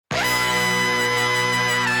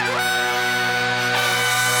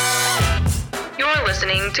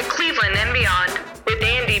listening to Cleveland and Beyond with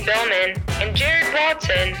Andy Billman and Jared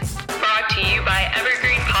Watson, brought to you by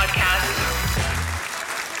Evergreen Podcasts.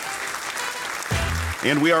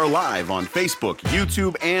 And we are live on Facebook,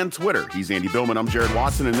 YouTube, and Twitter. He's Andy Billman. I'm Jared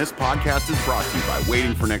Watson, and this podcast is brought to you by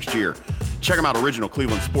Waiting for Next Year. Check them out, original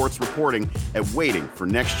Cleveland sports reporting at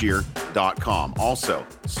waitingfornextyear.com. Also,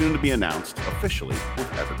 soon to be announced officially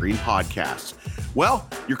with Evergreen Podcasts. Well,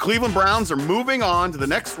 your Cleveland Browns are moving on to the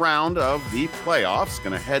next round of the playoffs.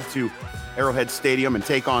 Going to head to Arrowhead Stadium and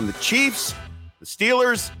take on the Chiefs. The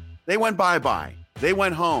Steelers, they went bye-bye. They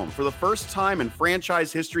went home. For the first time in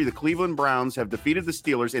franchise history, the Cleveland Browns have defeated the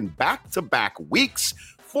Steelers in back-to-back weeks,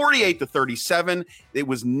 48-37. It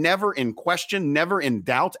was never in question, never in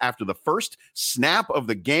doubt after the first snap of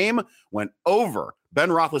the game went over Ben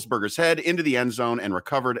Roethlisberger's head into the end zone and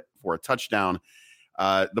recovered for a touchdown.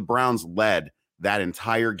 The Browns led that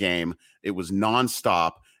entire game. It was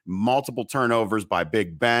nonstop, multiple turnovers by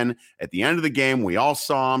Big Ben. At the end of the game, we all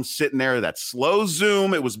saw him sitting there, that slow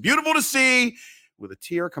zoom. It was beautiful to see. With a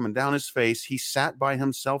tear coming down his face, he sat by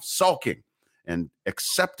himself sulking and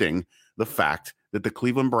accepting the fact that the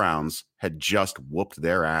Cleveland Browns had just whooped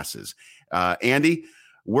their asses. Andy,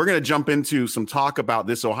 we're going to jump into some talk about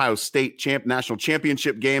this Ohio State national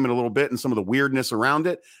championship game in a little bit and some of the weirdness around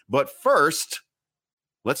it. But first,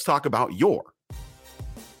 let's talk about your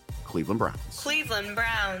Cleveland Browns. Cleveland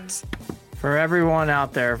Browns. For everyone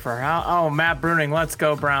out there, Matt Bruning, let's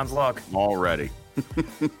go Browns. Look. Already.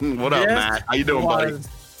 What up, Matt? How you doing, buddy?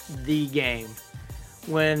 The game.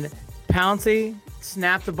 When Pouncey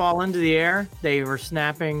snapped the ball into the air, they were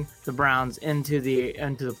snapping the Browns into the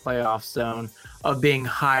playoff zone of being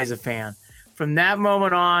high as a fan. From that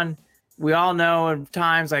moment on, we all know at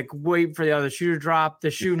times, like, wait for the other shoe to drop.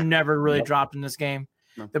 The shoe never really dropped in this game.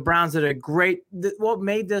 No. The Browns did what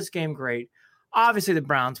made this game great. Obviously, the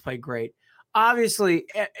Browns played great. Obviously,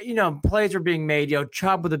 plays were being made.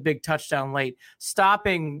 Chubb with a big touchdown late,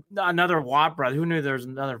 stopping another Watt brother. Who knew there was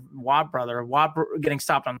another Watt brother? Watt getting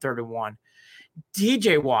stopped on 3rd and 1.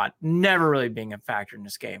 TJ Watt never really being a factor in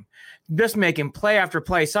this game. Just making play after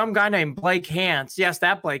play. Some guy named Blake Hance, yes,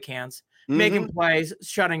 that Blake Hance, making plays,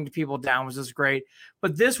 shutting people down was just great.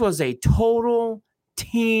 But this was a total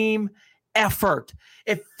team effort.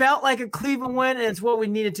 It felt like a Cleveland win, and it's what we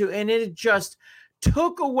needed to. And it just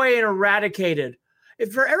took away and eradicated.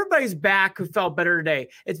 If for everybody's back who felt better today,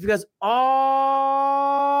 it's because all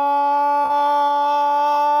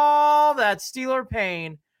that Steeler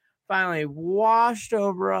pain finally washed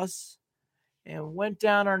over us and went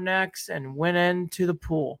down our necks and went into the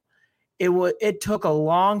pool. It took a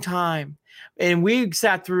long time. And we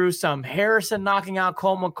sat through some Harrison knocking out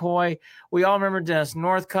Colt McCoy. We all remember Dennis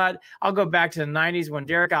Northcutt. I'll go back to the 90s when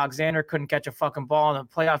Derek Alexander couldn't catch a fucking ball in a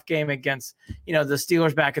playoff game against, the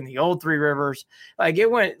Steelers back in the old Three Rivers.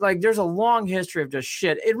 There's a long history of just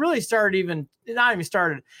shit. It really started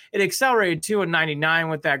it accelerated too in 99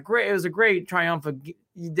 with that great. It was a great triumphant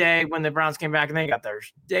day when the Browns came back and they got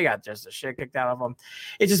just the shit kicked out of them.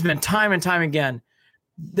 It's just been time and time again.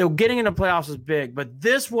 Though getting into playoffs was big, but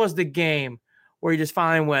this was the game where you just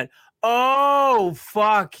finally went, oh,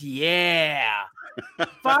 fuck yeah.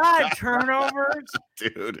 5 turnovers.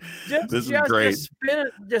 Dude, this is great.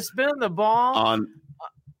 Just spinning the ball.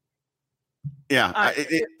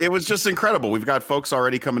 It was just incredible. We've got folks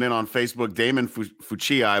already coming in on Facebook. Damon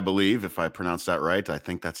Fuchia, I believe, if I pronounce that right. I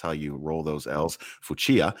think that's how you roll those L's.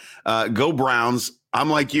 Fuchia. Go Browns. I'm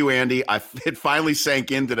like you, Andy. It finally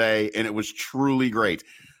sank in today, and it was truly great.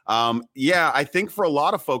 I think for a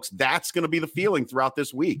lot of folks, that's going to be the feeling throughout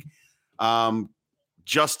this week.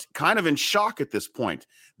 Just kind of in shock at this point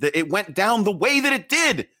that it went down the way that it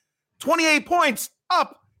did. 28 points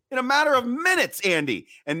up in a matter of minutes, Andy.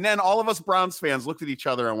 And then all of us Browns fans looked at each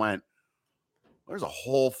other and went, there's a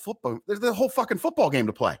whole fucking football game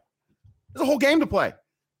to play. There's a whole game to play.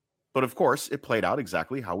 But of course, it played out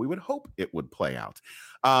exactly how we would hope it would play out.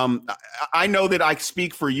 I know that I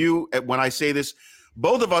speak for you when I say this.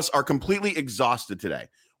 Both of us are completely exhausted today.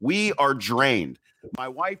 We are drained. My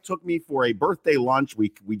wife took me for a birthday lunch.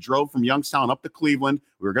 We drove from Youngstown up to Cleveland.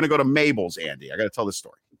 We were going to go to Mabel's, Andy. I got to tell this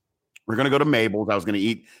story. We're going to go to Mabel's. I was going to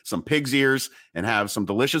eat some pig's ears and have some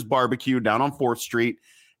delicious barbecue down on 4th Street.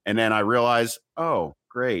 And then I realized, oh,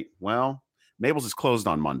 great. Well, Mabel's is closed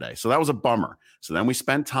on Monday. So that was a bummer. So then we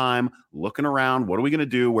spent time looking around. What are we going to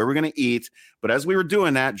do? Where are we going to eat? But as we were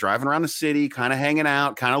doing that, driving around the city, kind of hanging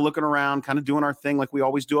out, kind of looking around, kind of doing our thing like we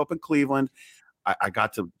always do up in Cleveland, I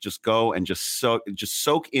got to just go and just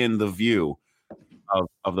soak in the view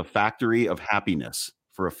of the factory of happiness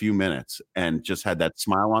for a few minutes and just had that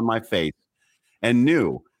smile on my face and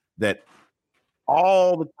knew that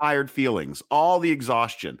all the tired feelings, all the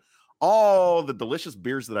exhaustion, all the delicious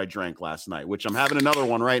beers that I drank last night, which I'm having another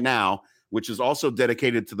one right now, which is also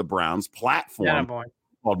dedicated to the Browns platform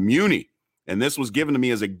called Muni. And this was given to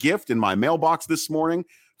me as a gift in my mailbox this morning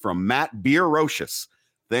from Matt Beerocious.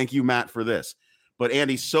 Thank you, Matt, for this. But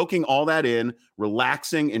Andy, soaking all that in,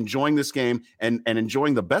 relaxing, enjoying this game, and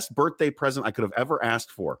enjoying the best birthday present I could have ever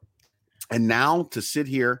asked for. And now to sit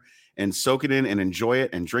here and soak it in and enjoy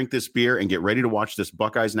it and drink this beer and get ready to watch this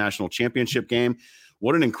Buckeyes National Championship game.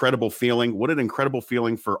 What an incredible feeling. What an incredible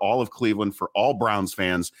feeling for all of Cleveland, for all Browns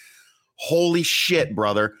fans. Holy shit,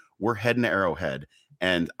 brother. We're heading to Arrowhead.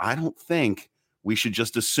 And I don't think we should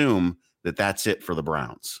just assume that that's it for the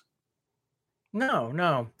Browns. No.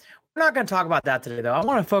 We're not going to talk about that today, though. I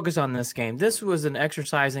want to focus on this game. This was an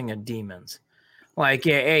exercising of demons. Like,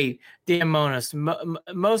 hey, Diamonis,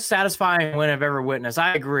 most satisfying win I've ever witnessed.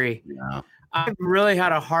 I agree. Yeah. I've really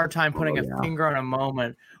had a hard time putting a finger on a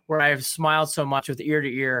moment where I've smiled so much with ear to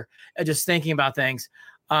ear, just thinking about things.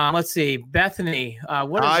 Let's see. Bethany.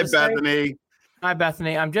 Hi, Bethany. Say? Hi,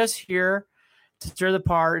 Bethany. I'm just here to stir the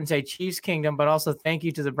pot and say Chiefs Kingdom, but also thank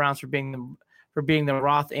you to the Browns for being the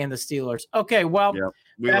Roth and the Steelers. Okay, well,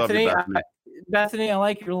 we Bethany, love you, Bethany. Bethany, I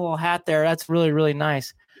like your little hat there. That's really, really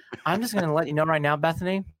nice. I'm just going to let you know right now,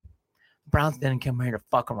 Bethany, Browns didn't come here to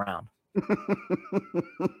fuck around.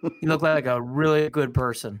 You look like a really good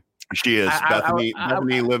person. She is.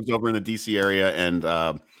 Bethany lives over in the DC area,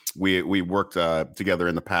 and we worked together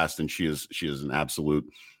in the past, and she is an absolute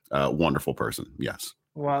wonderful person. Yes.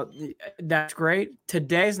 Well, that's great.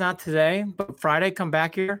 Today's not today, but Friday, come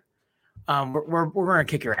back here. We're going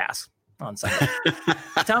to kick your ass on Sunday.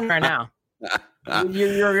 Tell me right now.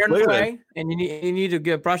 You're in the way, and you need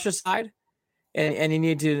to brush aside, and you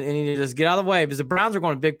need to just get out of the way because the Browns are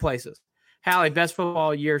going to big places. Hallie, best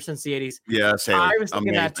football year since the 80s. Yes, Haley, I was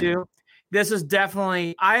thinking that too. This is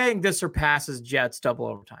definitely. I think this surpasses Jets double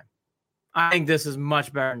overtime. I think this is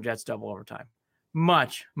much better than Jets double overtime.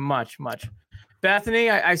 Much. Bethany,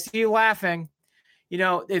 I see you laughing. You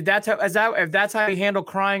know, if that's how you handle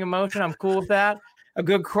crying emotion, I'm cool with that. A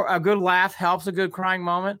good laugh helps a good crying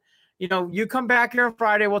moment. You know, you come back here on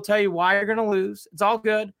Friday, we'll tell you why you're going to lose. It's all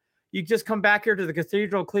good. You just come back here to the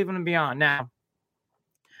Cathedral, Cleveland, and beyond. Now,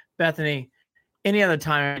 Bethany, any other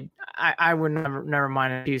time, I would never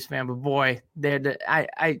mind a Chiefs fan, but boy,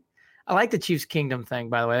 I like the Chiefs Kingdom thing.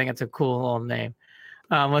 By the way, I think it's a cool little name.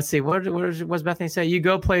 Let's see. What's Bethany say? You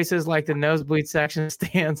go places like the nosebleed section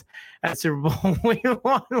stands at Super Bowl we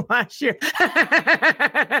won last year.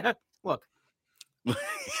 Look.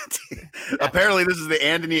 Apparently, this is the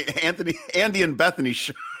Andy and Bethany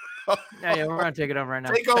show. Yeah, we're gonna take it over right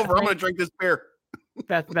now. Take over. Bethany, I'm gonna drink this beer.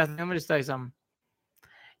 Bethany, I'm gonna just tell you something.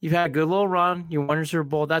 You've had a good little run. You won your Super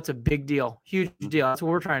Bowl. That's a big deal. Huge deal. That's what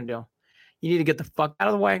we're trying to do. You need to get the fuck out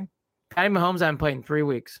of the way. Patty Mahomes, I haven't played in 3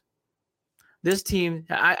 weeks. This team,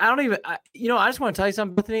 I just want to tell you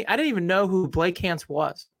something, Bethany. I didn't even know who Blake Hance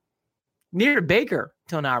was. Neither did Baker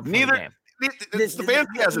till now. Neither.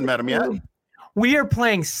 Stefanski hasn't met him yet. We are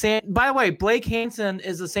playing by the way, Blake Hansen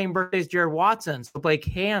is the same birthday as Jared Watson. So Blake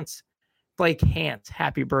Hance,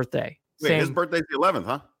 happy birthday. Wait, his birthday's the 11th,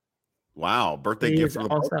 huh? Wow, birthday gift for the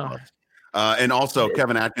also. And also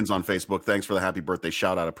Kevin Atkins on Facebook. Thanks for the happy birthday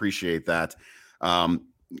shout out. Appreciate that.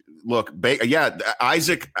 Look,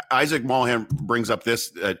 Isaac Mulhan brings up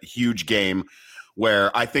this huge game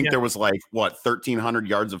where I think there was 1,300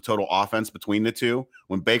 yards of total offense between the two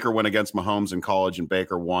when Baker went against Mahomes in college and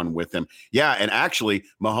Baker won with him. Yeah, and actually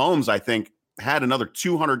Mahomes, I think, had another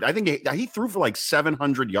 200. I think he threw for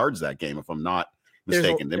 700 yards that game, if I'm not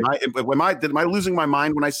mistaken. Am I losing my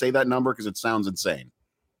mind when I say that number? Because it sounds insane.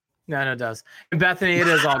 No, it does. Bethany, it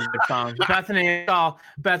is all good fun. Bethany,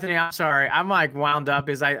 I'm sorry. I'm wound up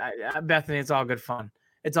because Bethany, it's all good fun.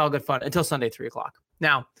 It's all good fun until Sunday, 3:00.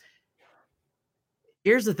 Now,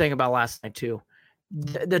 here's the thing about last night too.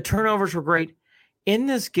 The turnovers were great. In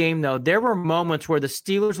this game, though, there were moments where the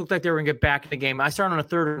Steelers looked like they were going to get back in the game. I started on a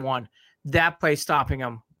 3rd and 1. That play stopping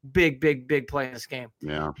them. Big play in this game.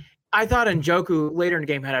 Yeah. I thought Njoku later in the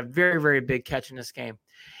game had a very, very big catch in this game.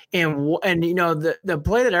 And you know, the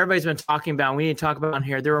play that everybody's been talking about, we need to talk about on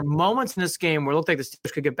here. There were moments in this game where it looked like the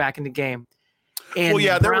Steelers could get back in the game. And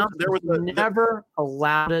there was never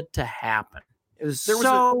allowed it to happen. It was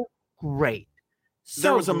great.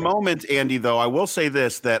 There was a moment, Andy, though, I will say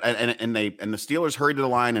this, that and the Steelers hurried to the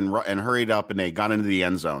line and hurried up and they got into the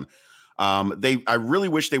end zone. I really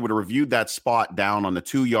wish they would have reviewed that spot down on the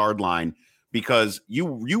 2-yard line, because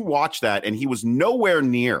you watch that and he was nowhere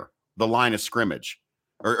near the line of scrimmage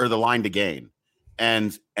or the line to gain.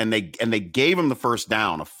 And they gave him the first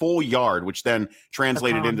down, a full yard, which then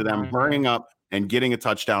translated into them hurrying up and getting a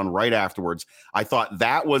touchdown right afterwards. I thought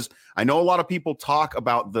that was, I know a lot of people talk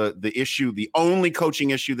about the issue. The only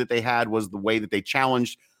coaching issue that they had was the way that they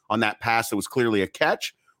challenged on that pass that was clearly a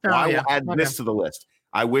catch. Well, I will add this to the list.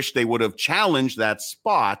 I wish they would have challenged that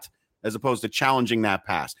spot as opposed to challenging that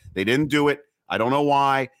pass. They didn't do it. I don't know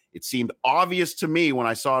why. It seemed obvious to me when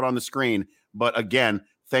I saw it on the screen. But again,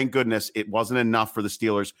 thank goodness it wasn't enough for the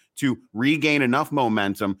Steelers to regain enough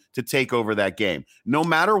momentum to take over that game. No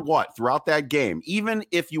matter what, throughout that game, even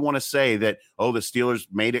if you want to say that, oh, the Steelers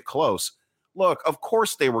made it close, look, of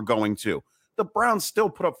course they were going to. The Browns still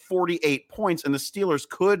put up 48 points, and the Steelers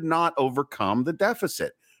could not overcome the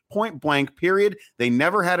deficit. Point blank, period. They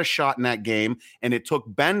never had a shot in that game, and it took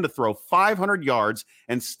Ben to throw 500 yards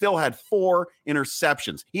and still had 4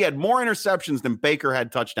 interceptions. He had more interceptions than Baker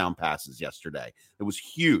had touchdown passes yesterday. It was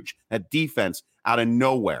huge. That defense out of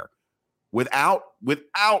nowhere. Without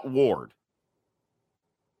Ward,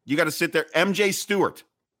 you got to sit there. MJ Stewart.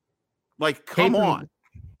 Like, come on.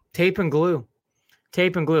 Tape and glue.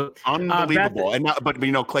 Unbelievable.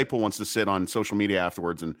 But Claypool wants to sit on social media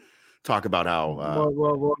afterwards and talk about how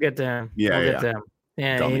we'll get to him. We'll get to him.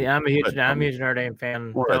 Yeah, I'm a huge Notre Dame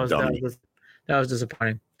fan. That was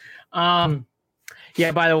disappointing.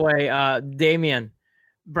 Yeah, by the way, Damian,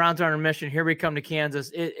 Browns are on a mission. Here we come to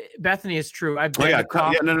Kansas. Bethany is true. I've been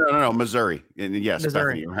no, Missouri. Yes,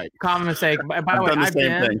 Missouri. Bethany, right. Common mistake. By the way,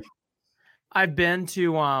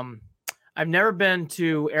 I've never been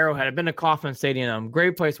to Arrowhead. I've been to Kauffman Stadium.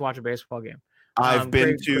 Great place to watch a baseball game. I've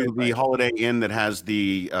been to the Holiday Inn that has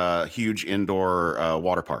the huge indoor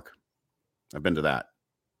water park. I've been to that.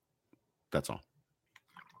 That's all.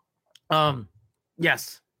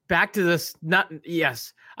 Yes. Back to this.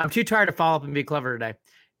 Yes. I'm too tired to follow up and be clever today.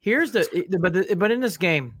 Here's but in this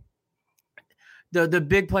game, the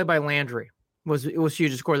big play by Landry was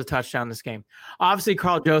huge to score the touchdown in this game. Obviously,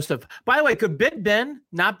 Carl Joseph. By the way, could Ben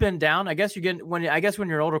not bend down? I guess when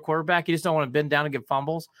you're an older quarterback, you just don't want to bend down and get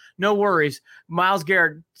fumbles. No worries. Myles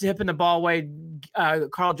Garrett tipping the ball away.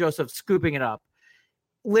 Carl Joseph scooping it up.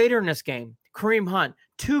 Later in this game, Kareem Hunt,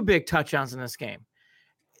 2 big touchdowns in this game.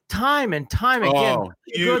 Time and time again.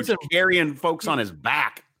 Huge, carrying folks on his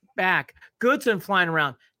back. Goodson flying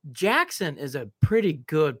around. Jackson is a pretty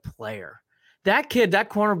good player. That kid,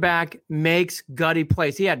 that cornerback makes gutty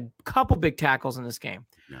plays. He had a couple big tackles in this game.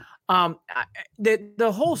 Yeah.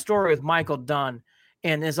 The whole story with Michael Dunn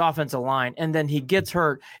and his offensive line, and then he gets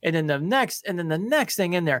hurt, and then the next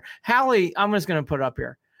thing in there, Hallie, I'm just going to put it up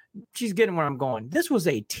here. She's getting where I'm going. This was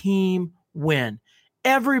a team win.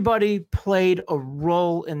 Everybody played a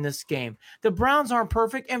role in this game. The Browns aren't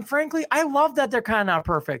perfect, and frankly, I love that they're kind of not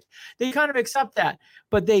perfect. They kind of accept that,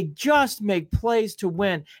 but they just make plays to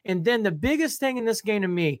win. And then the biggest thing in this game to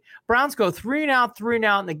me, Browns go 3 and out,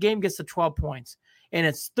 and the game gets to 12 points. And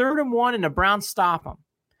it's 3rd and 1, and the Browns stop them.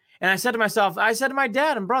 And I said to my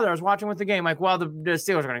dad and brother, I was watching with the game, like, well, the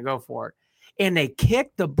Steelers are going to go for it. And they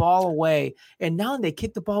kick the ball away. And now they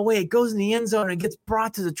kick the ball away. It goes in the end zone and it gets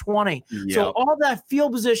brought to the 20. Yep. So all that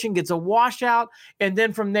field position gets a washout. And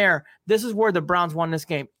then from there, this is where the Browns won this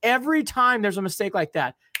game. Every time there's a mistake like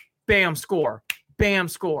that, bam, score, bam,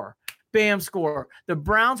 score, bam, score. The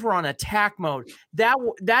Browns were on attack mode.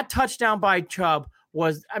 That touchdown by Chubb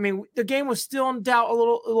was, the game was still in doubt a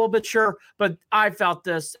little bit, sure, but I felt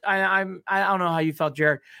this. I don't know how you felt,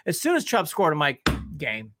 Jared. As soon as Chubb scored, I'm like,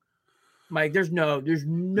 game. Mike, there's no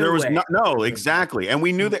way. No, exactly. And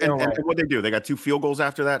we knew that. And what they do? They got 2 field goals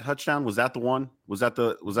after that touchdown. Was that the one? Was that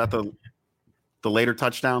the later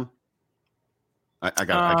touchdown? I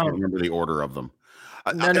can't remember the order of them.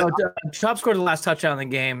 Chubb scored the last touchdown in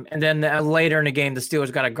the game, and then later in the game, the Steelers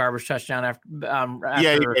got a garbage touchdown after.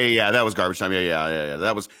 Yeah, that was garbage time. Yeah.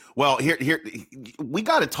 That was here. We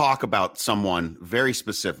got to talk about someone very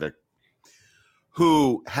specific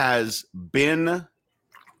who has been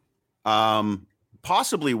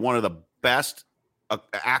possibly one of the best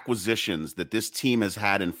acquisitions that this team has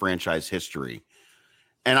had in franchise history.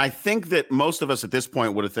 And I think that most of us at this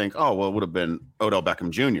point would have think, oh, well, it would have been Odell Beckham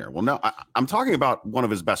Jr. Well, no, I'm talking about one of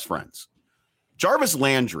his best friends. Jarvis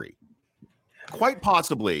Landry, quite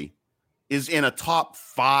possibly, is in a top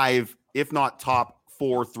 5, if not top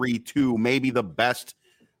 4, 3, 2, maybe the best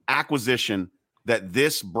acquisition that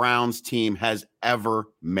this Browns team has ever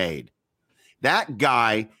made. That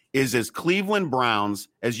guy is as Cleveland Browns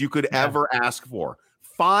as you could ever ask for.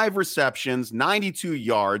 5 receptions, 92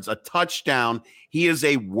 yards, a touchdown. He is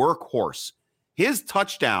a workhorse. His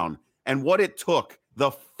touchdown and what it took,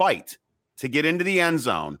 the fight to get into the end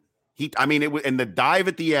zone. It was, and the dive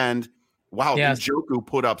at the end. Wow, Njoku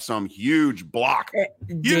put up some huge block.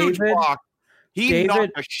 Huge block. He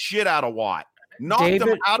knocked the shit out of Watt. knocked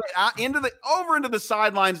them out into the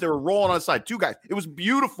sidelines. They were rolling on the side. Two guys. It was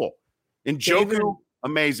beautiful. And Njoku,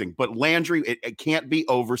 amazing. But Landry, it can't be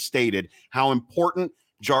overstated how important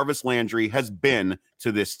Jarvis Landry has been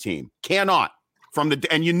to this team. Cannot.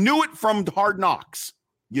 And you knew it from Hard Knocks.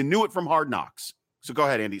 So go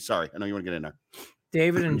ahead, Andy. Sorry. I know you want to get in there.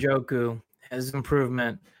 David Njoku, his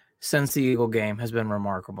improvement since the Eagle game has been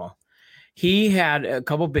remarkable. He had a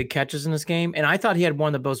couple big catches in this game, and I thought he had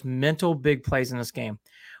one of the most mental big plays in this game.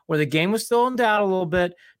 Where the game was still in doubt a little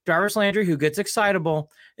bit, Jarvis Landry, who gets excitable,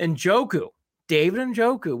 and David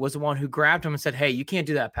Njoku was the one who grabbed him and said, hey, you can't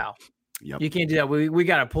do that, pal. Yep. You can't do that. We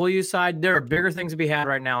got to pull you aside. There are bigger things to be had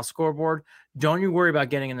right now. Scoreboard. Don't you worry about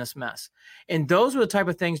getting in this mess. And those were the type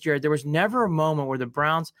of things, Jared. There was never a moment where the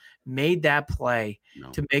Browns made that play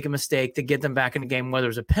to make a mistake to get them back in the game, whether it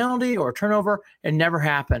was a penalty or a turnover. It never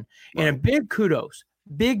happened. Right. And a big kudos,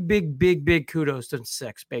 big kudos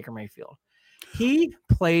to Baker Mayfield. He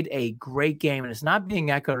played a great game, and it's not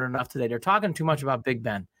being echoed enough today. They're talking too much about Big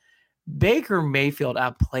Ben. Baker Mayfield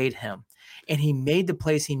outplayed him. And he made the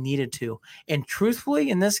plays he needed to. And truthfully,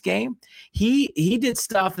 in this game, he did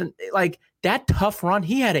stuff and like that tough run.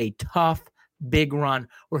 He had a tough, big run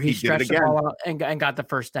where he stretched the ball out and got the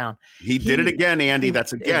first down. He did it again, Andy.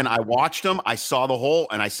 I watched him. I saw the hole,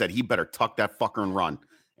 and I said, he better tuck that fucker and run.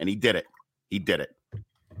 And he did it.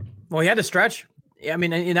 Well, he had to stretch. I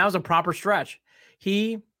mean, and that was a proper stretch.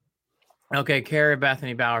 Carrie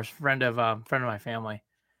Bethany Bowers, friend of my family.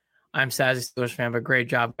 I'm sad as a Steelers fan, but great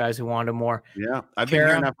job, guys who wanted more. Yeah, I've been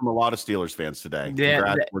hearing that from a lot of Steelers fans today.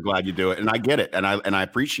 Yeah, we're glad you do it, and I get it, and I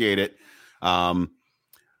appreciate it. I'm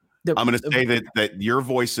going to say that your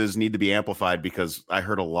voices need to be amplified because I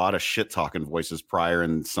heard a lot of shit talking voices prior,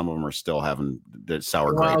 and some of them are still having the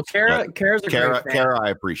sour grapes. Well, Kara's a great fan. Kara,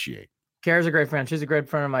 I appreciate. Kara's a great friend. She's a great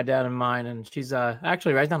friend of my dad and mine, and she's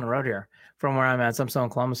actually right down the road here from where I'm at. So I'm still in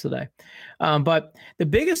Columbus today. But the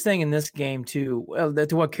biggest thing in this game, to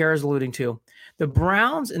what Kara's alluding to, the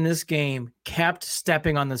Browns in this game kept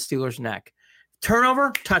stepping on the Steelers' neck.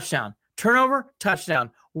 Turnover, touchdown. Turnover,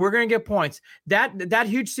 touchdown. We're going to get points. That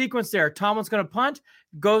huge sequence there, Tomlin's going to punt,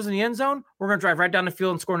 goes in the end zone. We're going to drive right down the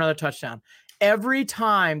field and score another touchdown. Every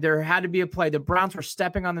time there had to be a play, the Browns were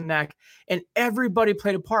stepping on the neck, and everybody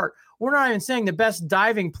played a part. We're not even saying the best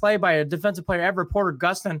diving play by a defensive player ever, Porter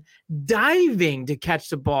Gustin, diving to catch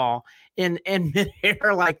the ball in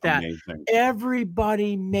midair like that. Amazing.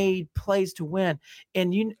 Everybody made plays to win.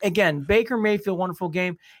 And again, Baker Mayfield, wonderful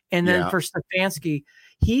game. And then for Stefanski,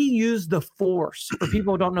 he used the Force. For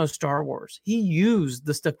people who don't know Star Wars, he used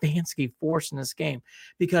the Stefanski Force in this game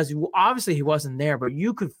because obviously he wasn't there, but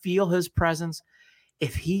you could feel his presence.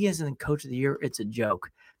 If he isn't Coach of the Year, it's a joke.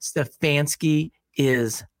 Stefanski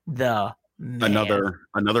is the man.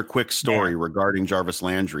 Another quick story regarding Jarvis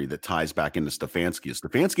Landry that ties back into Stefanski.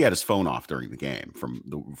 Stefanski had his phone off during the game,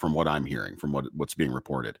 from what I'm hearing, from what's being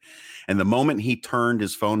reported. And the moment he turned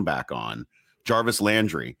his phone back on, Jarvis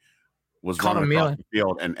Landry was running across the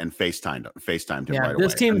field and FaceTimed him right away.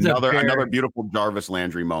 This team's another beautiful Jarvis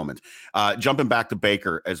Landry moment. Jumping back to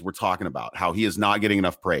Baker, as we're talking about how he is not getting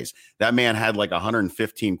enough praise. That man had like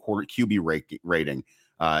 115 quarter QB rating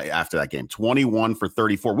after that game. 21 for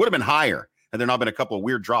 34 would have been higher had there not been a couple of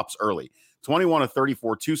weird drops early. 21 of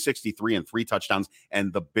 34, 263 and 3 touchdowns,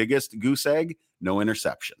 and the biggest goose egg, no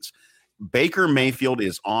interceptions. Baker Mayfield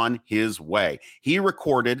is on his way. He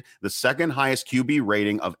recorded the second highest QB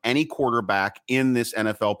rating of any quarterback in this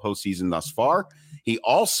NFL postseason thus far. He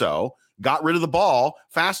also got rid of the ball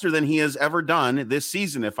faster than he has ever done this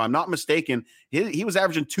season. If I'm not mistaken, he was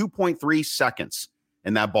averaging 2.3 seconds,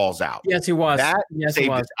 and that ball's out. Yes, he was. That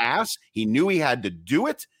saved his ass. He knew he had to do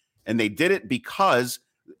it, and they did it because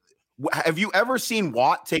have you ever seen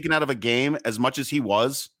Watt taken out of a game as much as he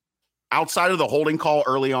was outside of the holding call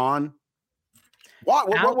early on? What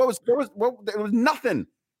was it was nothing.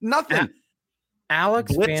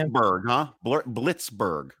 Alex Blitzberg,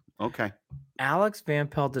 Blitzberg. Okay. Alex Van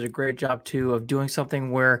Pelt did a great job too of doing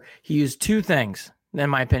something where he used two things,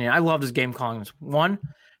 in my opinion. I loved his game calling. One,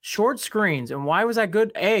 short screens. And why was that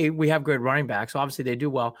good? A, we have good running backs, so obviously they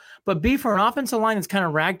do well. But B, for an offensive line that's kind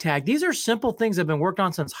of ragtag, these are simple things that have been worked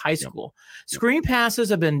on since high school. Yep. Screen passes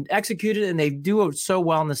have been executed, and they do it so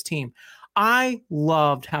well on this team. I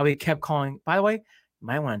loved how he kept calling. By the way, you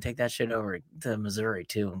might want to take that shit over to Missouri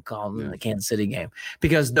too and call them in the Kansas City game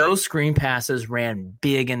because those screen passes ran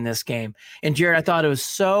big in this game. And Jared, I thought it was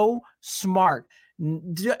so smart.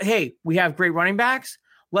 Hey, we have great running backs.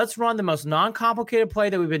 Let's run the most non-complicated play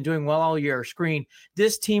that we've been doing well all year. Screen.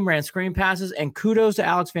 This team ran screen passes, and kudos to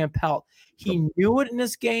Alex Van Pelt. He knew it in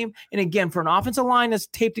this game. And again, for an offensive line that's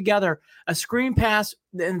taped together, a screen pass,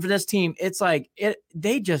 and for this team, it's like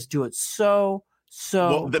they just do it so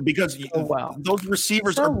because well. Those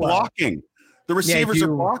receivers are blocking. The receivers are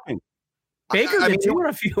blocking. Baker did too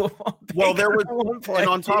a few of them. Well, there was, and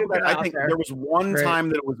on top of that, I think there was one time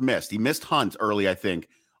that it was missed. He missed Hunt early, I think,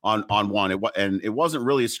 on one. And it wasn't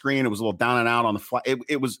really a screen. It was a little down and out on the fly.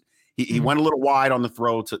 It was he went a little wide on the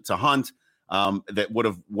throw to Hunt. That would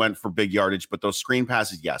have went for big yardage, but those screen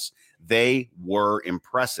passes, yes, they were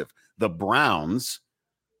impressive. The Browns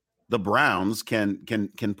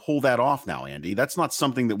can pull that off now, Andy. That's not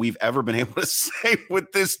something that we've ever been able to say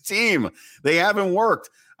with this team. They haven't worked.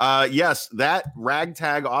 Yes, that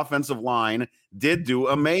ragtag offensive line did do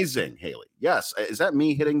amazing, Haley. Yes. Is that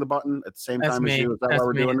me hitting the button at the same time as you? Is that why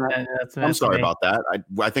we're doing that? I'm sorry about that.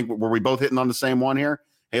 I think, were we both hitting on the same one here?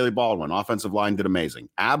 Haley Baldwin, offensive line did amazing.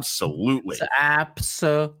 Absolutely.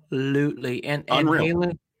 Absolutely. And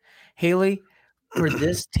Haley, for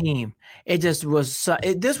this team, it just was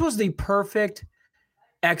this was the perfect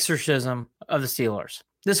exorcism of the Steelers.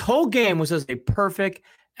 This whole game was just a perfect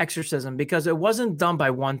exorcism because it wasn't done by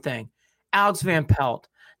one thing. Alex Van Pelt,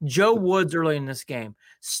 Joe Woods early in this game,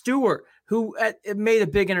 Stewart, who made a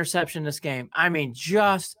big interception in this game. I mean,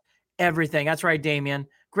 just everything. That's right, Damian.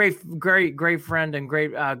 Great friend and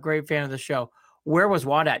great fan of the show. Where was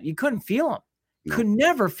Watt at? You couldn't feel him. No. Could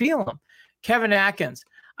never feel him. Kevin Atkins.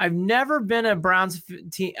 I've never been a Browns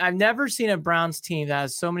team. I've never seen a Browns team that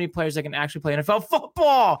has so many players that can actually play NFL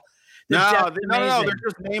football. No, they're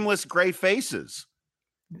just nameless gray faces.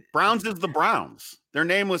 Browns is the Browns. They're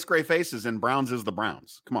nameless gray faces, and Browns is the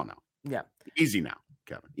Browns. Come on now. Yeah. Easy now,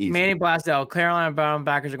 Kevin. Easy. Manny Blasdell, Carolina Brown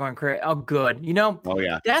backers are going crazy. Oh, good. Oh,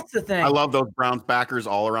 yeah. That's the thing. I love those Browns backers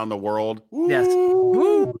all around the world. Ooh. Yes.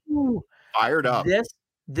 Ooh. Fired up.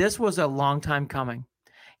 This was a long time coming.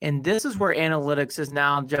 And this is where analytics is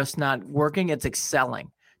now just not working. It's excelling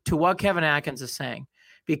to what Kevin Atkins is saying.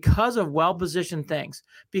 Because of well-positioned things,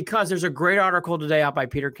 because there's a great article today out by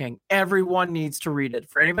Peter King. Everyone needs to read it.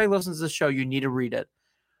 For anybody who listens to the show, you need to read it.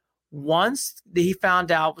 Once he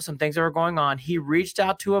found out some things that were going on, he reached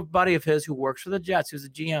out to a buddy of his who works for the Jets, who's a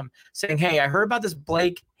GM, saying, hey, I heard about this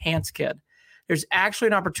Blake Hance kid. There's actually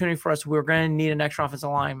an opportunity for us. We're going to need an extra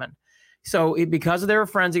offensive lineman. So because they were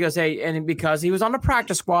friends, he goes, hey, and because he was on the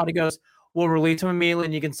practice squad, he goes, we'll release him immediately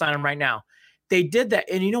and you can sign him right now. They did that.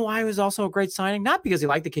 And you know why it was also a great signing? Not because he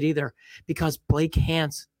liked the kid either, because Blake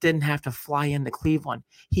Hance didn't have to fly into Cleveland.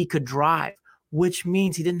 He could drive, which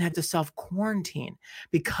means he didn't have to self-quarantine.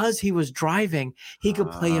 Because he was driving, he could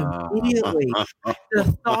play immediately. The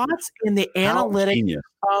thoughts and the analytics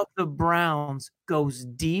of the Browns goes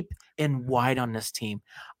deep and wide on this team.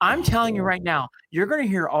 I'm telling you right now, you're going to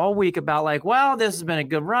hear all week about like, well, this has been a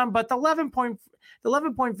good run, but the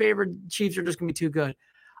 11-point favored Chiefs are just going to be too good.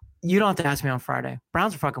 You don't have to ask me on Friday.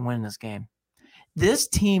 Browns are fucking winning this game. This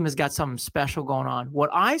team has got something special going on.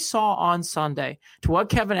 What I saw on Sunday, to what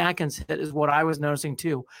Kevin Atkins hit, is what I was noticing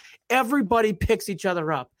too. Everybody picks each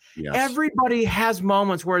other up. Yes. Everybody has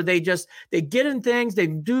moments where they get in things, they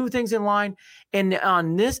do things in line. And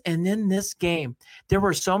in this game, there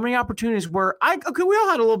were so many opportunities where we all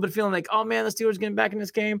had a little bit of feeling like, oh man, the Steelers getting back in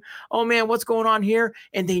this game. Oh man, what's going on here?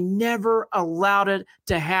 And they never allowed it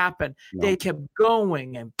to happen. No. They kept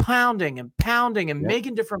going and pounding and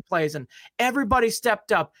making different plays. And everybody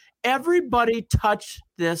stepped up. Everybody touched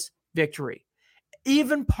this victory.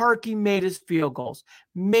 Even Parkey made his field goals,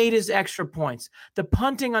 made his extra points. The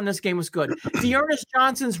punting on this game was good. Dearness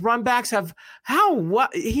Johnson's run backs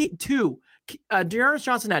Dearness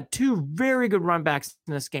Johnson had two very good run backs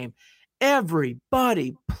in this game.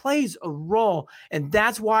 Everybody plays a role, and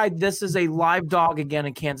that's why this is a live dog again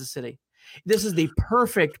in Kansas City. This is the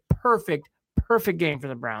perfect game for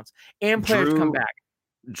the Browns. And players come back.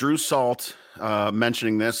 Drew Salt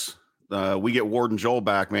mentioning this. We get Ward and Joel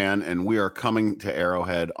back, man, and we are coming to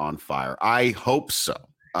Arrowhead on fire. I hope so.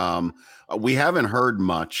 We haven't heard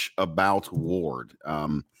much about Ward.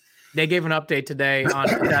 They gave an update today on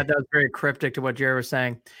that. That was very cryptic to what Jerry was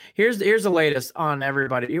saying. Here's the latest on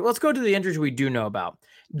everybody. Let's go to the injuries we do know about.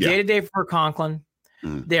 Day-to-day for Conklin.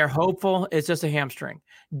 They're hopeful it's just a hamstring.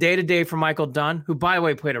 Day-to-day for Michael Dunn, who, by the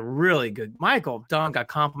way, played a really good. Michael Dunn got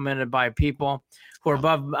complimented by people who are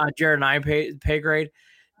above Jared and I pay grade.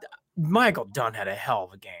 Michael Dunn had a hell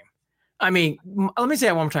of a game. I mean, let me say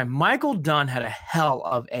that one more time. Michael Dunn had a hell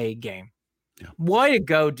of a game. Yeah. Way to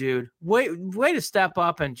go, dude. Way to step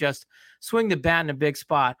up and just swing the bat in a big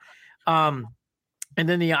spot. And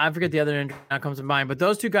then I forget the other injury that comes to mind, but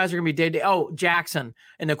those two guys are going to be day-to-day. Oh, Jackson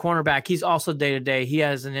and the cornerback, he's also day-to-day. He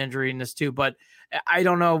has an injury in this too, but I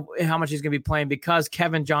don't know how much he's going to be playing because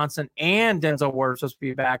Kevin Johnson and Denzel Ward are supposed to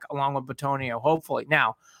be back along with Batonio, hopefully.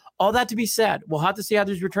 Now, all that to be said, we'll have to see how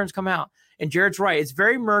these returns come out. And Jared's right. It's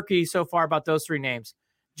very murky so far about those three names.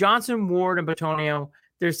 Johnson, Ward, and Batonio,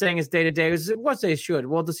 they're saying it's day-to-day. What they should.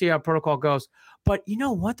 We'll have to see how protocol goes. But you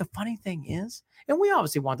know what? The funny thing is, and we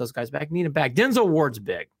obviously want those guys back, need them back. Denzel Ward's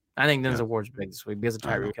big. I think Denzel Ward's big this week because of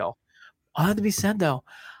Tyreek Hill. All that to be said, though,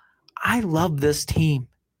 I love this team.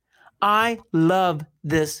 I love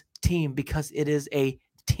this team because it is a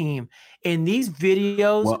team. And these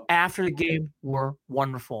videos after the game were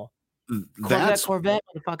wonderful. Corvette,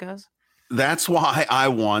 motherfuckers. That's why I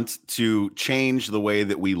want to change the way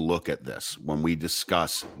that we look at this when we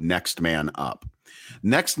discuss next man up.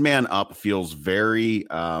 Next man up feels very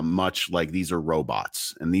much like these are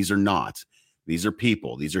robots, and these are not. These are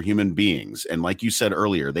people. These are human beings. And like you said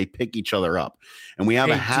earlier, they pick each other up. And we have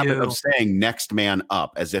a habit of saying next man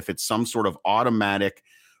up as if it's some sort of automatic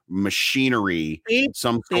machinery,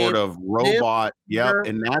 some sort of robot. Yep.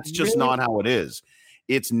 And that's just not how it is.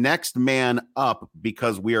 It's next man up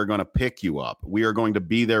because we are going to pick you up. We are going to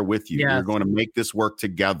be there with you. We're going to make this work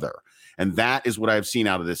together. And that is what I've seen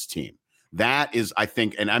out of this team. That is, I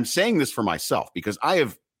think, and I'm saying this for myself because I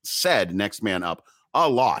have said next man up a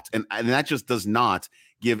lot. And that just does not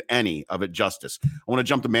give any of it justice. I want to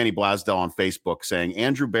jump to Manny Blasdell on Facebook saying,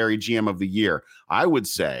 Andrew Berry, GM of the year. I would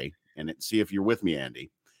say, and see if you're with me,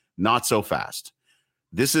 Andy, not so fast.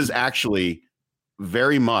 This is actually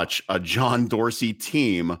very much a John Dorsey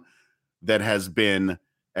team that has been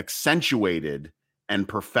accentuated and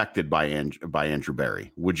perfected by Andrew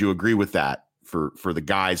Berry. Would you agree with that for the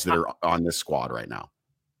guys that are on this squad right now?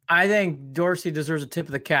 I think Dorsey deserves a tip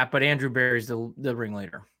of the cap, but Andrew Berry's the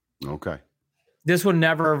ringleader. Okay. This would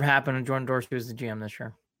never have happened if Jordan Dorsey was the GM this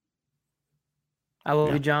year. I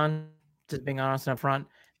love you, John. Just being honest and up front,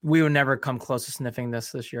 we would never come close to sniffing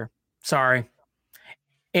this year. Sorry.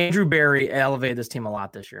 Andrew Berry elevated this team a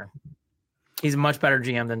lot this year. He's a much better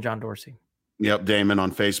GM than John Dorsey. Yep, Damon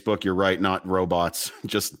on Facebook. You're right, not robots,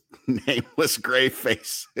 just nameless gray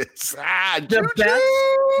faces. The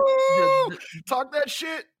best. Talk that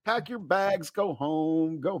shit. Pack your bags. Go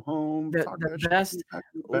home. Go home. Talk the that best. Shit. Pack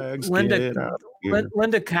your bags.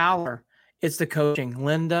 Linda Cowler. It's the coaching.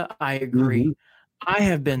 Linda, I agree. Mm-hmm. I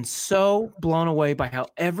have been so blown away by how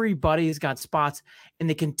everybody's got spots and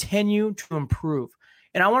they continue to improve.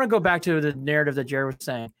 And I want to go back to the narrative that Jared was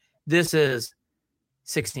saying. This is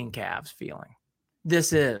 16 Cavs feeling.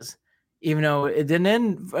 This is, even though it didn't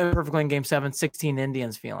end perfectly in Game 7, 16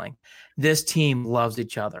 Indians feeling. This team loves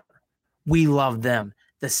each other. We love them.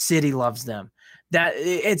 The city loves them. That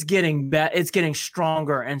it's getting it's getting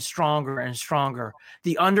stronger and stronger and stronger.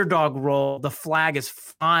 The underdog role, the flag is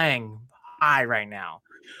flying high right now.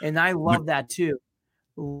 And I love that too.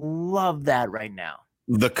 Love that right now.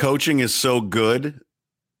 The coaching is so good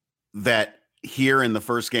that here in the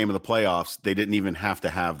first game of the playoffs, they didn't even have to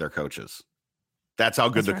have their coaches. That's how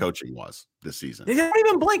good the coaching was this season. They didn't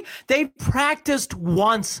even blink. They practiced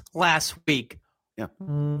once last week. Yeah.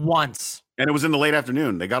 Once. And it was in the late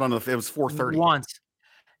afternoon. They got on it was 4:30. Once.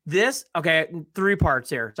 Okay, 3 parts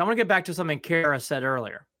here. So I'm going to get back to something Kara said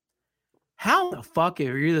earlier. How the fuck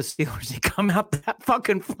are you the Steelers? You come out that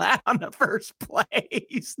fucking flat on the first play.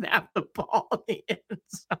 You snap the ball in the end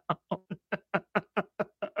zone.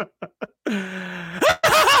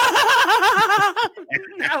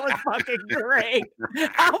 That was fucking great.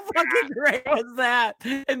 How fucking great was that?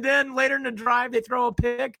 And then later in the drive, they throw a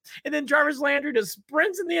pick, and then Jarvis Landry just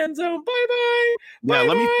sprints in the end zone. Bye-bye. Yeah,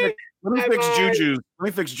 let me fix Juju. Let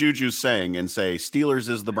me fix Juju's saying and say Steelers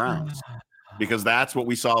is the Browns. Because that's what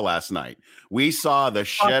we saw last night. We saw the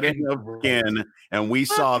shedding of skin, and we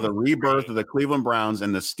saw the rebirth of the Cleveland Browns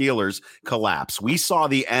and the Steelers collapse. We saw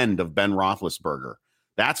the end of Ben Roethlisberger.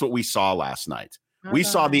 That's what we saw last night. We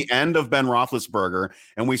saw the end of Ben Roethlisberger,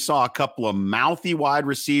 and we saw a couple of mouthy wide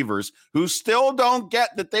receivers who still don't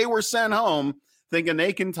get that they were sent home thinking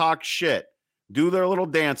they can talk shit, do their little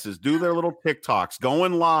dances, do their little TikToks,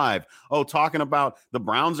 going live. Oh, talking about the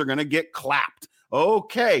Browns are going to get clapped.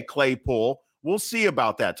 Okay, Claypool, we'll see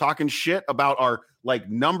about that. Talking shit about our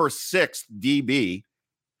number 6 DB,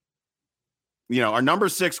 our number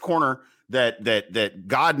 6 corner that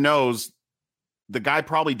God knows the guy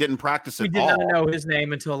probably didn't practice at all. We did not know his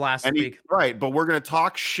name until last week. Right, but we're going to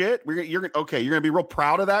talk shit. You're going to be real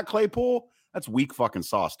proud of that, Claypool? That's weak fucking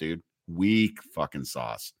sauce, dude. Weak fucking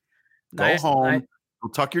sauce. Go home,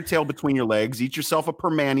 tuck your tail between your legs, eat yourself a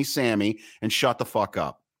Permani Sammy, and shut the fuck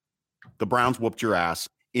up. The Browns whooped your ass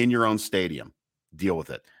in your own stadium. Deal with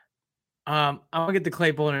it. I'm gonna get the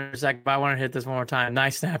Claypool in a second, but I want to hit this one more time.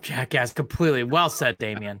 Nice snap, jackass. Completely well said,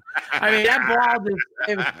 Damien. I mean, that ball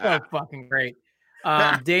it was so fucking great.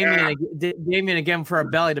 Damien again for a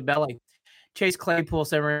belly to belly. Chase Claypool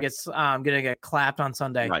said we're gonna get clapped on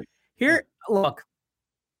Sunday. Right. Here, look,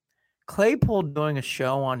 Claypool doing a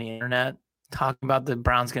show on the internet talking about the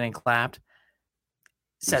Browns getting clapped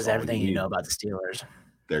says everything you know about the Steelers.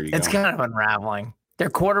 There you go. It's kind of unraveling. Their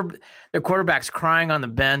quarterback's crying on the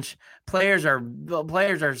bench. Players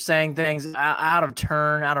are saying things out of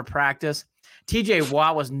turn, out of practice. TJ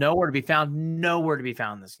Watt was nowhere to be found in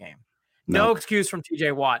this game. No excuse from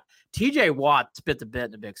TJ Watt. TJ Watt spit the bit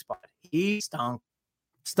in the big spot. He stunk,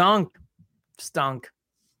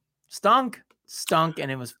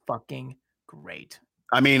 and it was fucking great.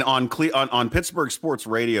 I mean, on Pittsburgh Sports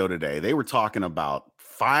Radio today, they were talking about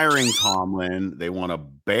firing Tomlin. They want to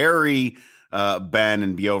bury Ben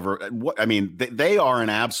and be over. I mean, they are an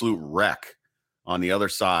absolute wreck on the other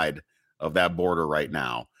side of that border right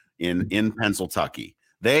now in Pennsylvania.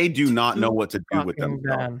 They do not know what to do with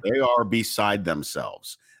themselves. They are beside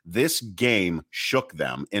themselves. This game shook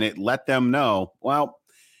them, and it let them know, well,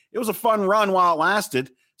 it was a fun run while it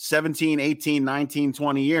lasted 17, 18, 19,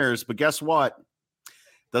 20 years. But guess what?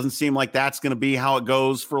 Doesn't seem like that's going to be how it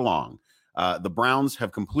goes for long. The Browns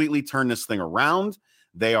have completely turned this thing around.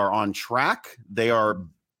 They are on track. They are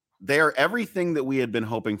everything that we had been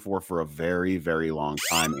hoping for a very, very long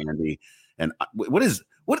time, Andy. And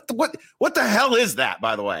what the hell is that,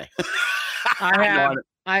 by the way? I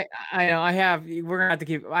have. We're gonna have to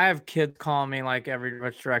keep. I have kids calling me like every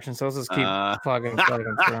which direction, so let's just keep plugging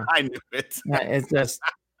through. I knew it. It's just.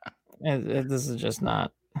 This is just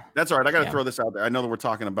not. That's all right. I got to throw this out there. I know that we're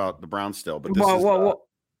talking about the Browns still, but this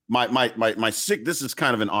my sick. This is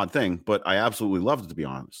kind of an odd thing, but I absolutely loved it, to be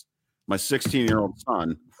honest. My 16-year-old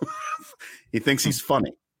son, he thinks he's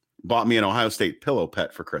funny. Bought me an Ohio State pillow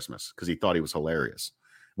pet for Christmas because he thought he was hilarious,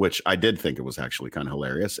 which I did think it was actually kind of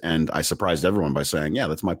hilarious. And I surprised everyone by saying, "Yeah,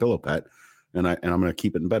 that's my pillow pet, and I'm going to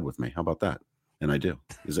keep it in bed with me." How about that? And I do.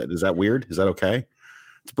 Is that weird? Is that okay?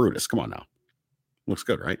 It's Brutus. Come on now. Looks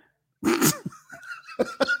good, right?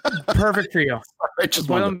 Perfect for you. It's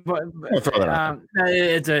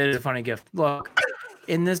a funny gift. Look,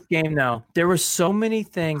 in this game, though, there were so many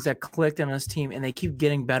things that clicked on this team, and they keep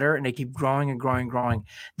getting better, and they keep growing and growing and growing.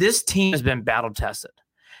 This team has been battle tested.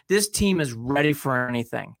 This team is ready for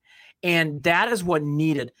anything, and that is what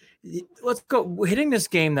needed. Let's go hitting this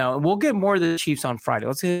game, though, and we'll get more of the Chiefs on Friday.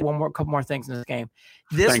 Let's hit couple more things in this game.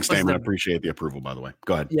 Thanks, Damon. I appreciate the approval, by the way.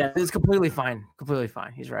 Go ahead. Yeah, it's completely fine. Completely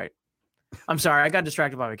fine. He's right. I'm sorry. I got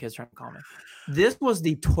distracted by my kids trying to call me. This was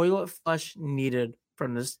the toilet flush needed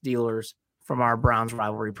from the Steelers from our Browns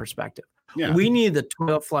rivalry perspective. Yeah. We needed the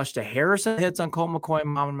toilet flush to Harrison hits on Colt McCoy and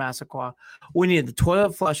Mama Massaquoi. We needed the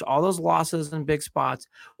toilet flush all those losses in big spots.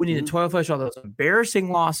 We needed to toilet flush all those embarrassing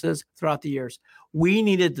losses throughout the years. We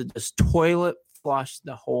needed to just toilet flush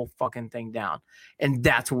the whole fucking thing down. And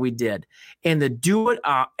that's what we did. And to do it,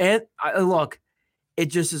 look, it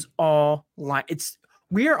just is all like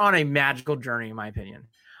we are on a magical journey, in my opinion.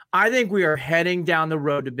 I think we are heading down the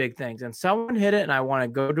road to big things. And someone hit it, and I want to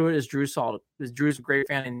go to it as Drew Salt. Drew's a great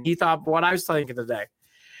fan, and he thought what I was thinking today.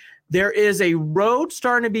 There is a road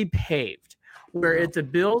starting to be paved where it's the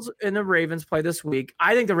Bills and the Ravens play this week.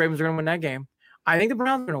 I think the Ravens are going to win that game. I think the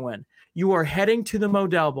Browns are going to win. You are heading to the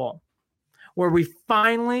Modell Bowl, where we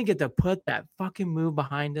finally get to put that fucking move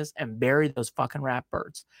behind us and bury those fucking rat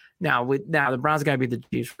birds. Now the Browns got to be the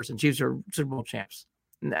Chiefs first, and Chiefs are Super Bowl champs.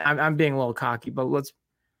 I'm being a little cocky, but let's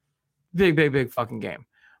big fucking game.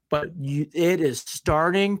 But it is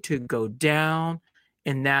starting to go down,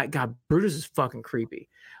 and that God, Brutus is fucking creepy.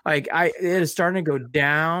 Like it is starting to go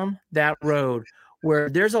down that road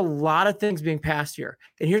where there's a lot of things being passed here.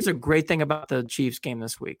 And here's a great thing about the Chiefs game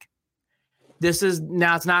this week. It's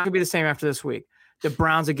not going to be the same after this week. The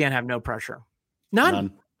Browns again have no pressure.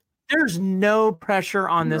 None. There's no pressure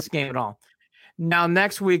on this game at all. Now,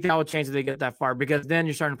 next week, that will change if they get that far, because then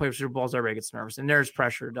you're starting to play for Super Bowls. Everybody gets nervous, and there's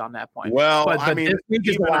pressure on that point. Well, but I mean, this week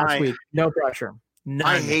is the last week. No pressure. None.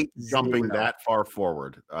 I hate jumping that far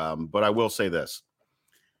forward, but I will say this.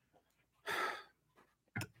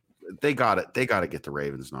 They got it. They got to get the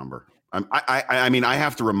Ravens number. I mean, I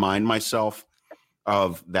have to remind myself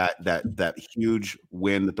of that huge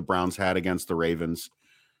win that the Browns had against the Ravens.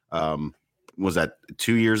 Was that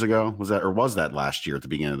 2 years ago? Was that last year at the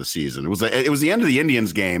beginning of the season? It was the end of the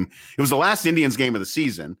Indians game. It was the last Indians game of the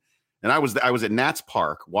season, and I was at Nats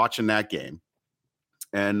Park watching that game,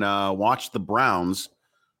 and watched the Browns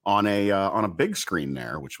on a big screen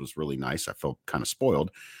there, which was really nice. I felt kind of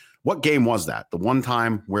spoiled, What game was that? The one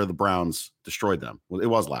time where the Browns destroyed them? Well, it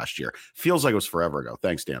was last year. Feels like it was forever ago.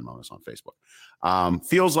 Thanks, Dan Monis on Facebook.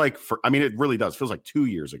 Feels like it really does. Feels like 2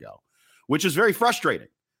 years ago, which is very frustrating.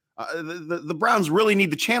 The Browns really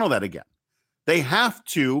need to channel that again. They have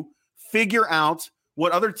to figure out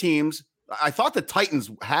what other teams. I thought the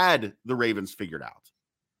Titans had the Ravens figured out.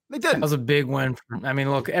 They didn't. That was a big win.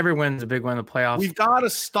 Look, every win's a big win in the playoffs. We've got to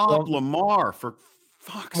stop Lamar for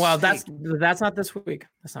fuck's sake. That's not this week.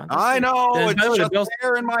 That's not. I know. It's just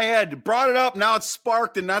there in my head. Brought it up. Now it's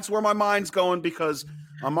sparked, and that's where my mind's going because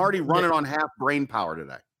I'm already running on half brain power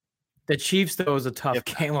today. The Chiefs, though, is a tough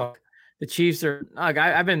game. Look, the Chiefs are like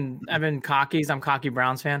I've been cocky. I'm a cocky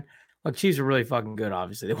Browns fan. Look, Chiefs are really fucking good.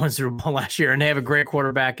 Obviously, they won the Super Bowl last year, and they have a great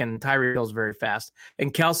quarterback. And Tyreek Hill's very fast.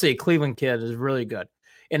 And Kelsey, Cleveland kid, is really good.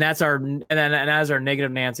 And that's our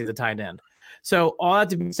negative Nancy, the tight end. So all that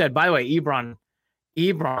to be said. By the way,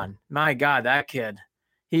 Ebron, my God, that kid.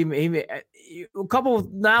 He a couple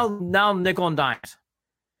now nickel and dimes.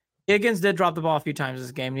 Higgins did drop the ball a few times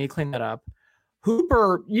this game, and he cleaned that up.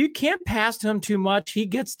 Hooper, you can't pass to him too much. He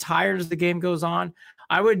gets tired as the game goes on.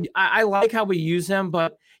 I like how we use him,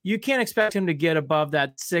 but you can't expect him to get above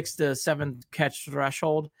that 6 to 7 catch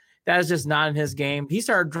threshold. That is just not in his game. He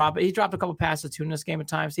dropped a couple passes too in this game at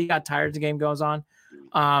times. He got tired as the game goes on.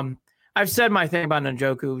 I've said my thing about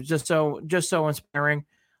Njoku, just so inspiring.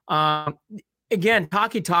 Again,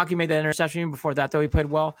 Taki made that interception. Even before that, though, he played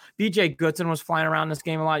well. B.J. Goodson was flying around this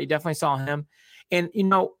game a lot. You definitely saw him. And,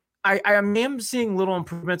 I am seeing little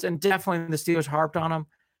improvements, and definitely the Steelers harped on him.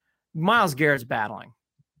 Myles Garrett's battling.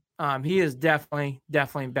 He is definitely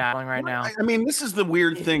battling right now. I mean, this is the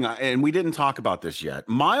weird thing, and we didn't talk about this yet.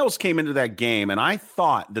 Myles came into that game, and I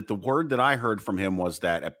thought that the word that I heard from him was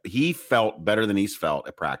that he felt better than he's felt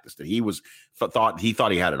at practice. That he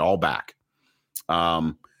thought he had it all back.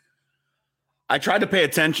 I tried to pay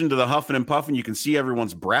attention to the huffing and puffing. You can see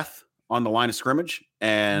everyone's breath on the line of scrimmage,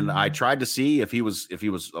 and I tried to see if he was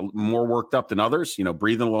more worked up than others.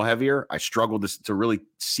 Breathing a little heavier. I struggled to really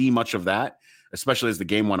see much of that, especially as the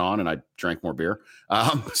game went on and I drank more beer.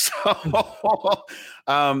 But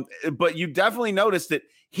you definitely noticed that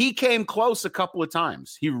he came close a couple of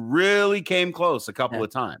times. He really came close a couple of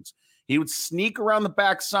times. He would sneak around the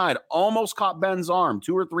backside, almost caught Ben's arm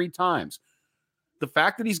 2 or 3 times. The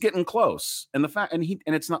fact that he's getting close and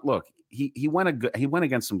it's not, look, he went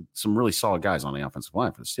against some really solid guys on the offensive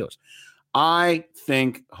line for the Steelers. I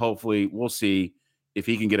think hopefully we'll see if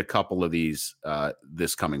he can get a couple of these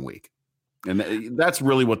this coming week. And that's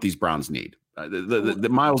really what these Browns need. The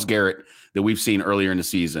Myles Garrett that we've seen earlier in the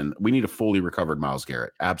season, we need a fully recovered Myles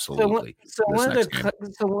Garrett. Absolutely. So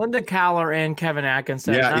Linda Cowler and Kevin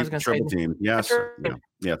Atkinson. Yeah, I was going to say triple team. Yes.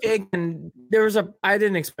 Yeah. And I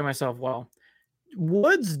didn't explain myself well.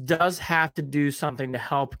 Woods does have to do something to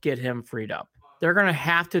help get him freed up. They're going to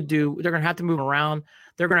have to move around.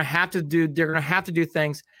 They're going to have to do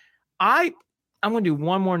things. I'm going to do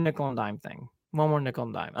one more nickel and dime thing. One more nickel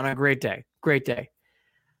and dime on a great day.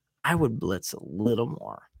 I would blitz a little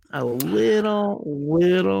more. A little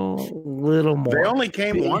more. They only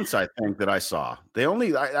came once, I think, that I saw. I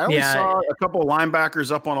only saw a couple of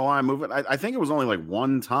linebackers up on a line moving. I think it was only like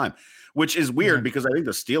one time, which is weird because I think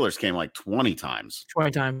the Steelers came like 20 times.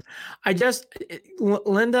 20 times.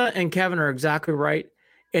 Linda and Kevin are exactly right.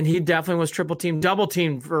 And he definitely was double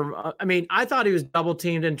teamed for. I thought he was double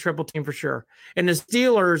teamed and triple teamed for sure. And the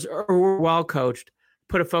Steelers were well coached,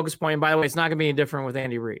 put a focus point. And by the way, it's not going to be any different with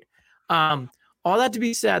Andy Reid. All that to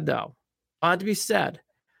be said, though. I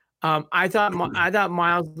thought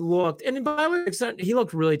Myles looked, and by the way, he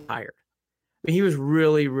looked really tired. He was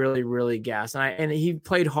really, really, really gassed, and he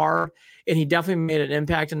played hard, and he definitely made an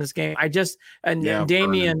impact in this game.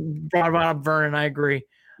 Damian brought up Vernon. I agree.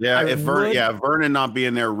 Yeah, Vernon not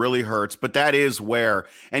being there really hurts, but that is where.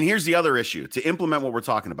 And here's the other issue: to implement what we're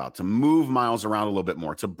talking about, to move Myles around a little bit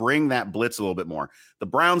more, to bring that blitz a little bit more. The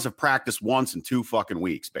Browns have practiced once in 2 fucking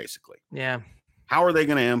weeks, basically. Yeah. How are they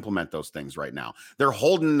going to implement those things right now? They're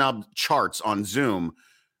holding up charts on Zoom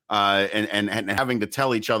and having to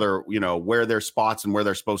tell each other, where their spots and where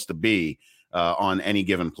they're supposed to be on any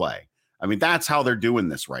given play. That's how they're doing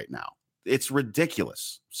this right now. It's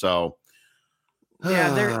ridiculous. So,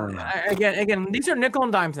 yeah, again, these are nickel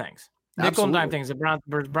and dime things. Nickel and dime things. The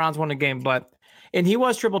Browns won the game, and he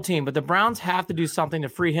was triple team, but the Browns have to do something to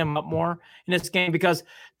free him up more in this game because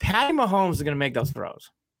Patty Mahomes is going to make those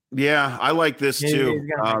throws. Yeah, I like this too.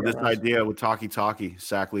 This idea with Taki,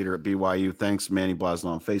 sack leader at BYU. Thanks, Manny Blaslow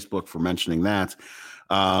on Facebook for mentioning that.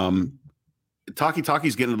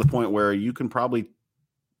 Taki's getting to the point where you can probably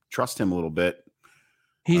trust him a little bit.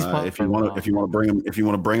 He's if you want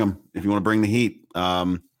to bring the heat.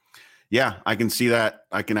 Yeah, I can see that.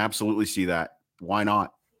 I can absolutely see that. Why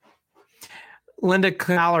not? Linda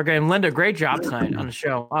Collar game. Linda, great job tonight on the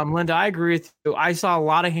show. Linda, I agree with you. I saw a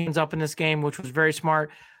lot of hands up in this game, which was very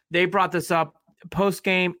smart. They brought this up post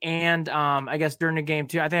game and I guess during the game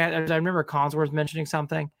too. I remember Collinsworth mentioning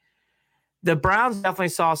something. The Browns definitely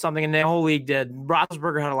saw something, and the whole league did.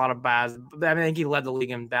 Roethlisberger had a lot of bads. I think he led the league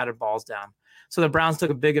in batted balls down. So the Browns took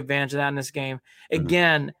a big advantage of that in this game.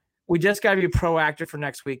 Again, we just got to be proactive for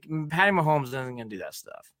next week. Patty Mahomes isn't going to do that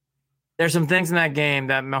stuff. There's some things in that game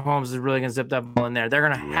that Mahomes is really going to zip that ball in there. They're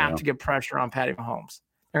going to have to get pressure on Patty Mahomes.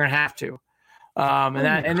 They're going to have to.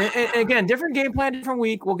 And again, different game plan, different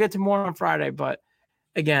week. We'll get to more on Friday. But,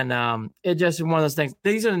 again, it just is one of those things.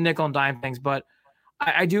 These are the nickel and dime things. But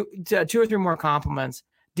I do 2 or 3 more compliments.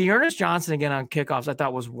 Dearness Johnson, again, on kickoffs, I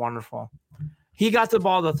thought was wonderful. He got the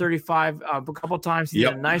ball to 35 a couple times. He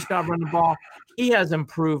did a nice job running the ball. He has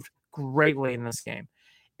improved greatly in this game.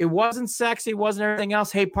 It wasn't sexy, wasn't everything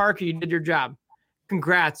else. Hey, Parker, you did your job.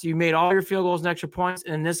 Congrats. You made all your field goals and extra points.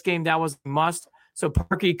 And in this game, that was a must. So,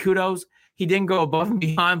 Parker, kudos. He didn't go above and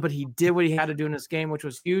beyond, but he did what he had to do in this game, which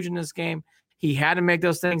was huge in this game. He had to make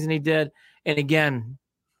those things, and he did. And, again,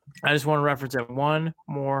 I just want to reference it one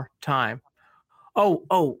more time.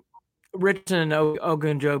 Richardson and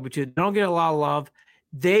Ogunjobi, too. They don't get a lot of love.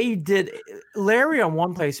 They did – Larry on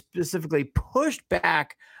one play specifically pushed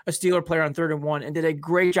back a Steeler player on 3rd and 1 and did a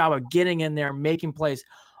great job of getting in there, making plays.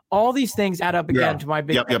 All these things add up again to my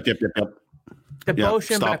big – Yep. The Bo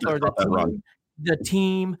Schembechler, the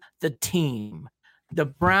team. The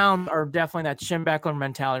Browns are definitely that Schembechler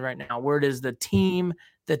mentality right now, where it is the team.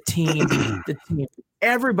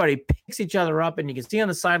 Everybody picks each other up, and you can see on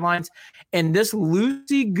the sidelines. And this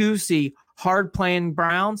loosey-goosey, hard-playing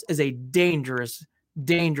Browns is a dangerous,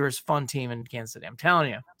 fun team in Kansas City. I'm telling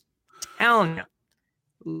you.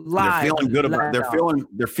 Live,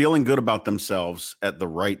 they're feeling good about themselves at the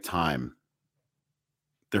right time.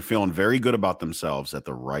 They're feeling very good about themselves at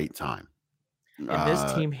the right time.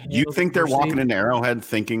 This team you think they're walking into Arrowhead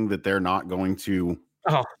thinking that they're not going to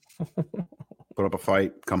put up a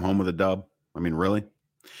fight, come home with a dub? I mean, really?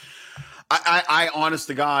 I honest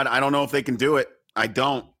to God, I don't know if they can do it. I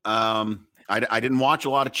don't. I didn't watch a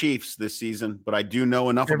lot of Chiefs this season, but I do know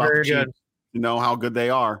enough about the Chiefs to know how good they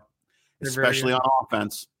are, especially on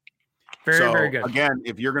offense. Very good. Again,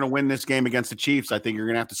 if you're going to win this game against the Chiefs, I think you're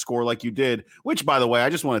going to have to score like you did, which, by the way,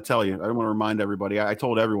 I just want to tell you, I want to remind everybody, I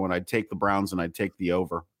told everyone I'd take the Browns and I'd take the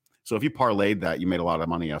over. So if you parlayed that, you made a lot of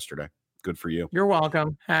money yesterday. Good for you. You're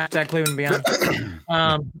welcome. Hashtag Cleveland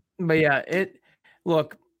Beyond. But yeah,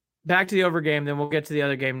 look, back to the over game, then we'll get to the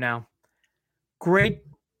other game now. Great.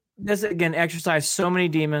 This, again, exercised so many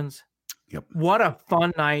demons. Yep. What a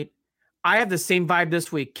fun night. I have the same vibe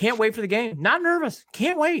this week. Can't wait for the game. Not nervous.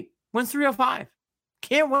 Can't wait. Wins 305.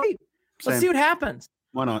 Can't wait. Let's see what happens.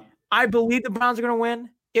 Why not? I believe the Browns are going to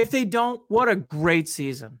win. If they don't, what a great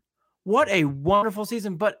season. What a wonderful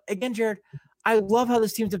season. But again, Jared, I love how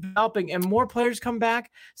this team's developing and more players come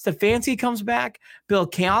back. Stefanski comes back. Bill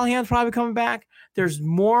Callahan's probably coming back. There's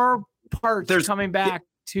more parts coming back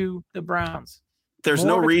to the Browns. There's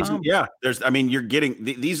no reason. Yeah. You're getting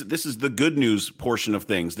these. This is the good news portion of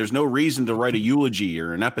things. There's no reason to write a eulogy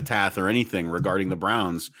or an epitaph or anything regarding the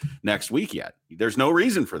Browns next week yet. There's no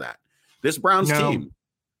reason for that. This Browns team.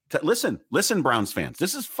 Listen, Browns fans.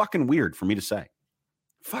 This is fucking weird for me to say.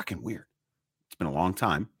 Fucking weird. It's been a long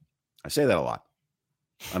time. I say that a lot.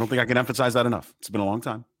 I don't think I can emphasize that enough. It's been a long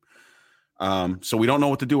time. So we don't know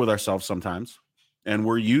what to do with ourselves sometimes. And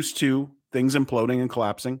we're used to things imploding and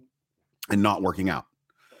collapsing and not working out.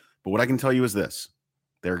 But what I can tell you is this.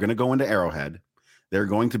 They're going to go into Arrowhead. They're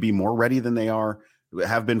going to be more ready than they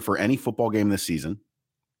have been for any football game this season,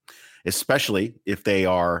 especially if they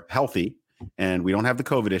are healthy and we don't have the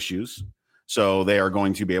COVID issues. So they are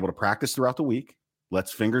going to be able to practice throughout the week.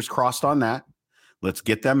 Let's fingers crossed on that. Let's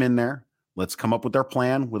get them in there. Let's come up with our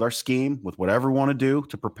plan, with our scheme, with whatever we want to do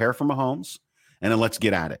to prepare for Mahomes, and then let's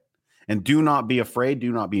get at it. And do not be afraid.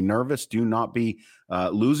 Do not be nervous. Do not be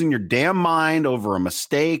losing your damn mind over a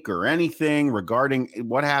mistake or anything regarding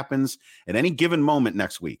what happens at any given moment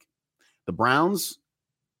next week. The Browns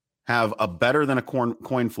have a better than a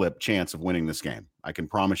coin flip chance of winning this game. I can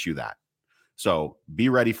promise you that. So be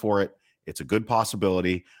ready for it. It's a good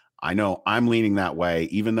possibility. I know I'm leaning that way,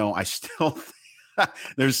 even though I still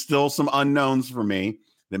there's still some unknowns for me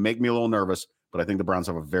that make me a little nervous. But I think the Browns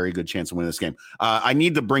have a very good chance of winning this game. I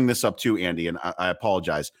need to bring this up too, Andy, and I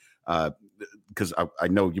apologize because I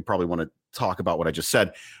know you probably want to talk about what I just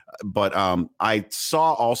said. But I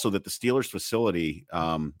saw also that the Steelers facility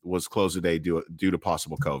was closed today due to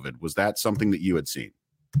possible COVID. Was that something that you had seen?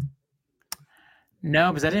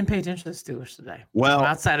 No, because I didn't pay attention to the Steelers today. Well,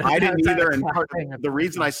 I didn't either. And the the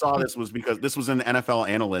reason I saw this was because this was an NFL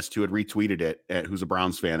analyst who had retweeted it, who's a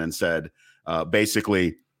Browns fan, and said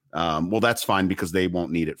basically, well, that's fine because they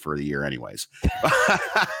won't need it for the year anyways.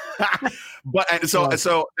 But so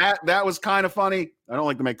that was kind of funny. I don't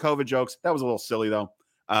like to make COVID jokes. That was a little silly though.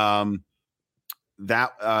 But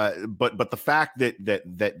the fact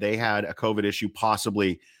that they had a COVID issue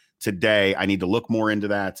possibly today, I need to look more into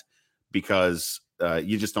that because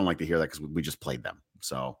you just don't like to hear that because we just played them.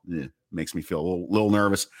 So it makes me feel a little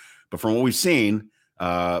nervous. But from what we've seen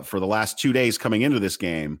for the last 2 days coming into this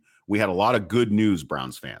game, we had a lot of good news,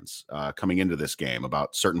 Browns fans, coming into this game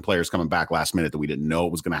about certain players coming back last minute that we didn't know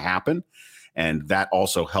it was going to happen. And that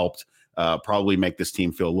also helped probably make this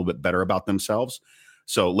team feel a little bit better about themselves.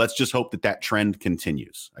 So let's just hope that trend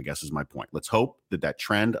continues, I guess is my point. Let's hope that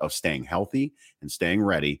trend of staying healthy and staying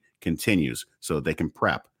ready continues so that they can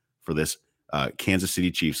prep for this Kansas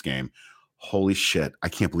City Chiefs game. Holy shit. I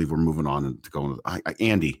can't believe we're moving on to going.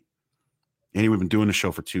 Andy, we've been doing the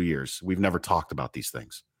show for 2 years. We've never talked about these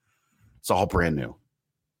things. It's all brand new.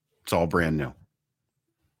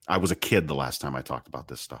 I was a kid the last time I talked about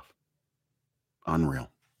this stuff.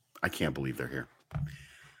 Unreal. I can't believe they're here.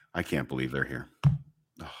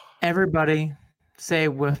 Everybody say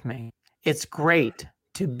it with me. It's great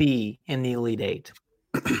to be in the Elite Eight.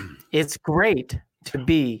 It's great to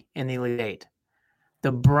be in the Elite Eight.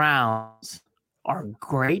 The Browns are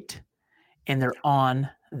great, and they're on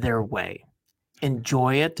their way.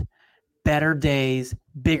 Enjoy it. Better days,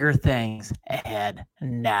 bigger things ahead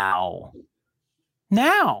now.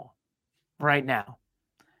 Right now.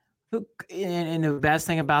 And the best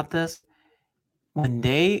thing about this,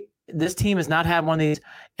 this team has not had one of these,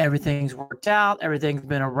 everything's worked out, everything's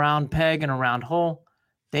been a round peg and a round hole.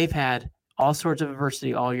 They've had all sorts of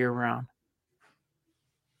adversity all year round.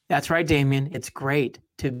 That's right, Damien. It's great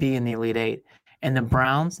to be in the Elite Eight. And the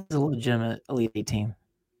Browns is a legitimate Elite Eight team.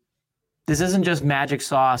 This isn't just magic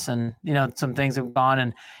sauce and, some things have gone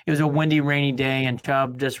and it was a windy, rainy day and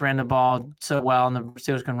Chubb just ran the ball so well and the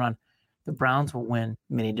Steelers can run. The Browns will win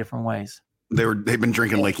many different ways. They've been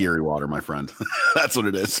drinking Lake Erie water, my friend. That's what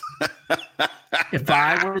it is. If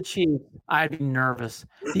I were the Chiefs, I'd be nervous.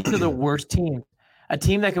 These are the worst teams. A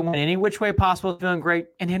team that can win any which way possible, feeling great,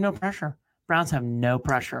 and have no pressure. Browns have no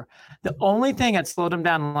pressure. The only thing that slowed them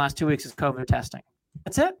down in the last 2 weeks is COVID testing.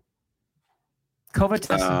 That's it. COVID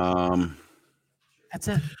testing. That's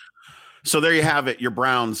it. So there you have it. Your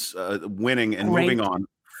Browns winning and moving on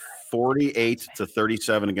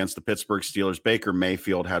 48-37 against the Pittsburgh Steelers. Baker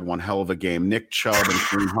Mayfield had one hell of a game. Nick Chubb and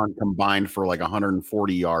Kareem Hunt combined for like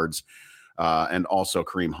 140 yards. And also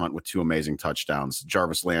Kareem Hunt with 2 amazing touchdowns.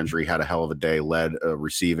 Jarvis Landry had a hell of a day, led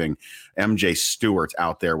receiving. MJ Stewart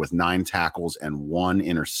out there with 9 tackles and 1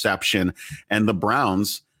 interception. And the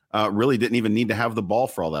Browns really didn't even need to have the ball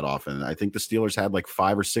for all that often. I think the Steelers had like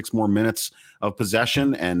 5 or 6 more minutes of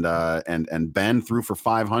possession, and Ben threw for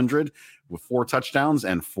 500 with 4 touchdowns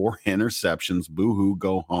and 4 interceptions. Boo-hoo,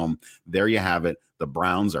 go home. There you have it. The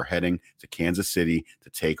Browns are heading to Kansas City to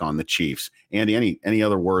take on the Chiefs. Andy, any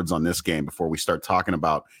other words on this game before we start talking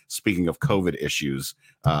about, speaking of COVID issues,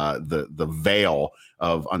 the veil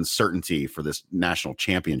of uncertainty for this national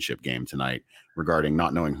championship game tonight regarding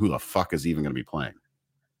not knowing who the fuck is even going to be playing?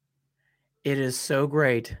 It is so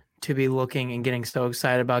great to be looking and getting so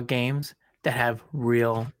excited about games that have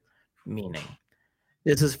real meaning.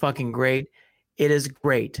 This is fucking great. It is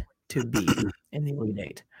great to be in the Elite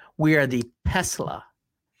Eight. We are the Tesla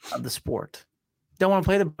of the sport. Don't want to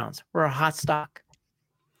play the Browns. We're a hot stock.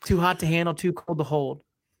 Too hot to handle, too cold to hold.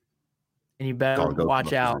 And you better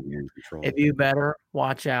watch out. If you better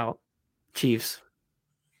watch out, Chiefs.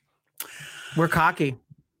 We're cocky.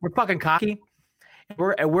 We're fucking cocky.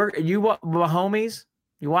 We're homies.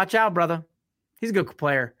 You watch out, brother. He's a good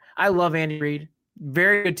player. I love Andy Reid.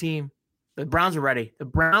 Very good team. The Browns are ready. The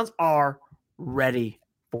Browns are ready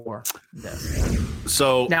for this.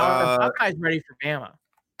 So now the Buckeyes ready for Bama.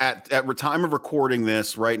 At time of recording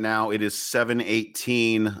this right now, it is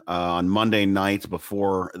 7:18 on Monday night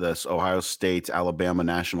before this Ohio State Alabama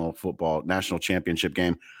national championship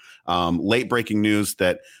game. Late breaking news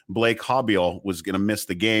that Blake Hobbiel was going to miss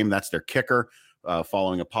the game. That's their kicker.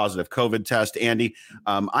 Following a positive COVID test. Andy,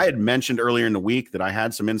 I had mentioned earlier in the week that I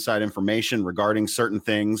had some inside information regarding certain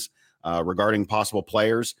things, regarding possible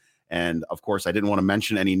players. And of course, I didn't want to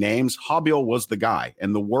mention any names. Hobbiel was the guy.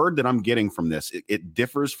 And the word that I'm getting from this, it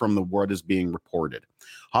differs from the word is being reported.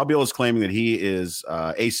 Hobbiel is claiming that he is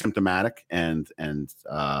asymptomatic and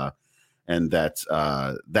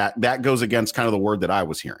that goes against kind of the word that I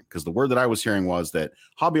was hearing. Because the word that I was hearing was that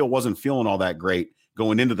Hobbiel wasn't feeling all that great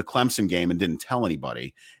going into the Clemson game and didn't tell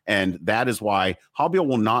anybody. And that is why Hobbiel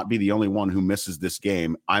will not be the only one who misses this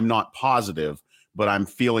game. I'm not positive, but I'm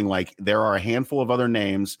feeling like there are a handful of other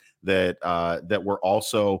names that that were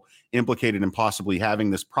also implicated in possibly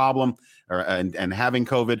having this problem and having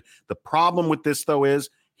COVID. The problem with this, though, is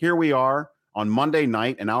here we are on Monday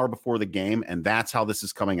night, an hour before the game, and that's how this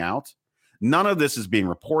is coming out. None of this is being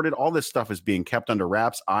reported. All this stuff is being kept under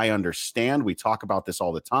wraps. I understand. We talk about this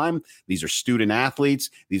all the time. These are student athletes.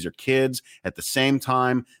 These are kids. At the same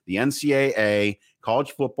time, the NCAA,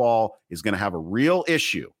 college football, is going to have a real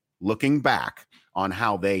issue looking back on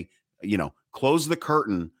how they, close the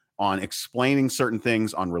curtain on explaining certain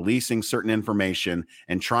things, on releasing certain information,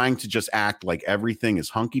 and trying to just act like everything is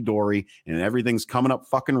hunky-dory and everything's coming up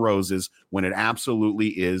fucking roses when it absolutely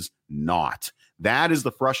is not. That is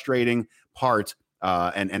the frustrating part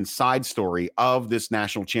and side story of this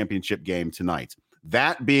national championship game tonight.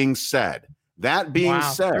 That being said,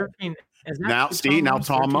 13, now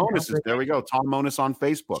Tom Monis is there. We go. Tom Monis on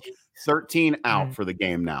Facebook, 13 out for the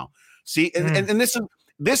game now. See, and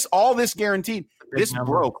this all this guaranteed. This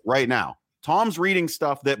broke right now. Tom's reading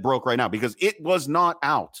stuff that broke right now because it was not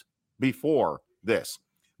out before this.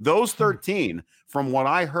 Those 13, from what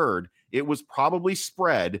I heard, it was probably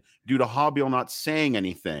spread due to Hobbiel not saying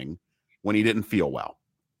anything when he didn't feel well.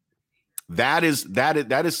 That is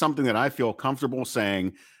something that I feel comfortable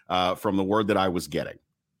saying from the word that I was getting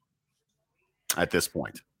at this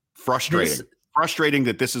point. Frustrating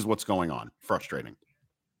that this is what's going on. Frustrating.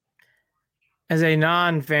 As a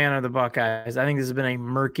non-fan of the Buckeyes, I think this has been a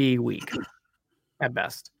murky week at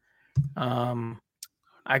best. I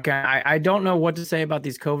don't know what to say about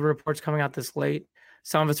these COVID reports coming out this late.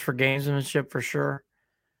 Some of it's for gamesmanship for sure.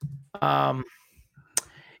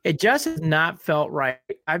 It just has not felt right.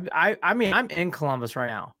 I mean, I'm in Columbus right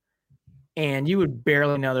now, and you would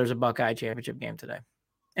barely know there's a Buckeye championship game today,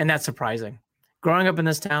 and that's surprising. Growing up in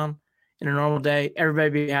this town, in a normal day, everybody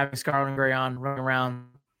be having scarlet and gray on, running around,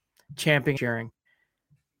 champing, cheering.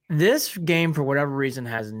 This game, for whatever reason,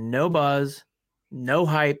 has no buzz, no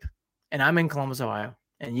hype, and I'm in Columbus, Ohio,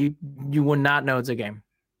 and you would not know it's a game.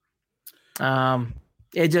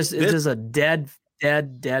 It's just a dead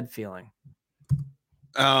feeling.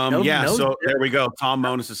 So there we go. Tom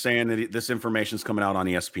Monis is saying that this information is coming out on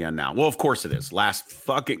ESPN now. Well, of course it is. Last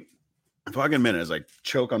fucking minute as I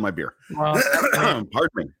choke on my beer. Well, pardon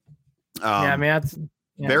me. That's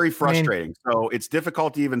very frustrating. So it's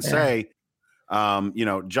difficult to even say.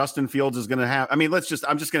 Justin Fields is going to have. I'm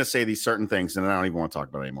just going to say these certain things, and I don't even want to talk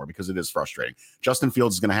about it anymore because it is frustrating. Justin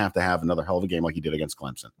Fields is going to have another hell of a game like he did against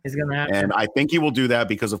Clemson. He's going to have, and I think he will do that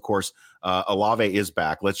because, of course, Olave is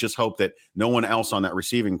back. Let's just hope that no one else on that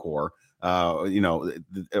receiving core,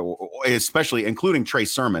 especially including Trey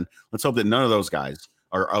Sermon. Let's hope that none of those guys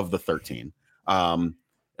are of the 13.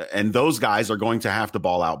 And those guys are going to have to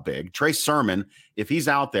ball out big. Trey Sermon, if he's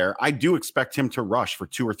out there, I do expect him to rush for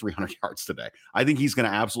 200 or 300 yards today. I think he's going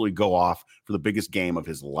to absolutely go off for the biggest game of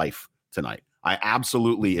his life tonight. I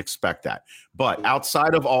absolutely expect that. But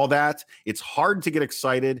outside of all that, it's hard to get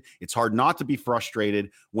excited. It's hard not to be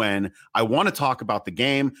frustrated when I want to talk about the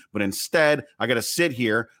game, but instead I got to sit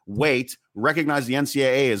here, wait, recognize the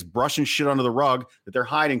NCAA is brushing shit under the rug, that they're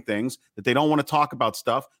hiding things, that they don't want to talk about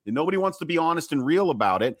stuff, that nobody wants to be honest and real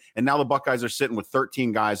about it. And now the Buckeyes are sitting with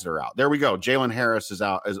 13 guys that are out. There we go. Jalen Harris is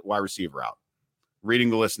out as wide receiver out.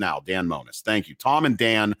 Reading the list now. Dan Monis. Thank you. Tom and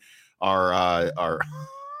Dan are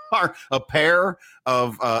a pair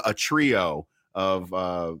of a trio of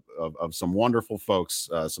some wonderful folks,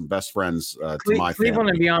 some best friends to my Cleveland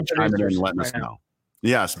family. And beyond producers, letting us know.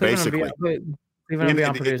 Yes, basically.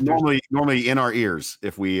 Normally in our ears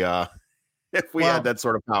if we had that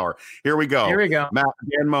sort of power. Here we go. Matt,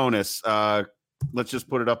 Dan Monis. Let's just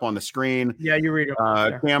put it up on the screen. Yeah, you read it.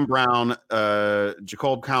 Cam Brown,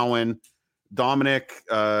 Jacob Cowan, Dominic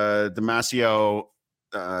Damasio,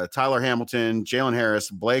 Tyler Hamilton, Jalen Harris,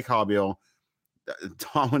 Blake Hobbiel,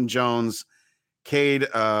 Donald Jones, Cade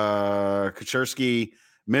Kachersky,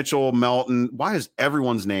 Mitchell Melton. Why is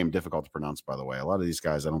everyone's name difficult to pronounce, by the way? A lot of these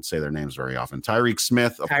guys, I don't say their names very often. Tyreek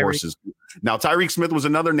Smith, of course, is now Tyreek Smith was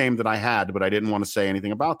another name that I had, but I didn't want to say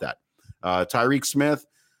anything about that. Tyreek Smith,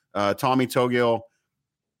 Tommy Togill,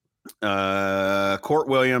 Court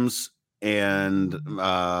Williams, and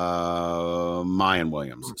Mayan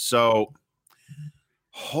Williams. So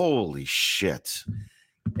holy shit.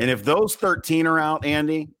 And if those 13 are out,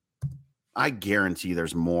 Andy, I guarantee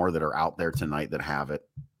there's more that are out there tonight that have it.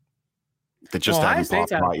 That just haven't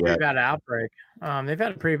popped out yet. Bad outbreak. They've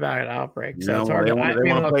had a pretty bad outbreak. So it's they hard to want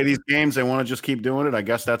to play these games. They want to just keep doing it. I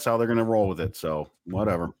guess that's how they're going to roll with it. So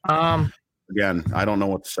whatever. Again, I don't know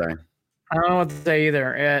what to say. I don't know what to say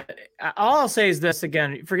either. All I'll say is this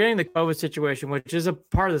again, forgetting the COVID situation, which is a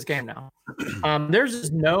part of this game now. There's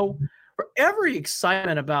just for every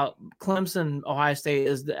excitement about Clemson, Ohio State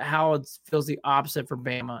is how it feels the opposite for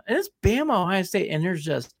Bama. And it's Bama, Ohio State, and there's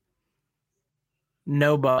just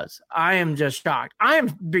no buzz. I am just shocked.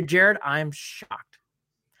 Jared, I am shocked.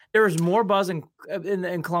 There was more buzz in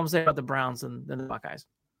Columbus about the Browns than the Buckeyes.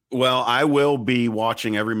 Well, I will be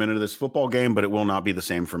watching every minute of this football game, but it will not be the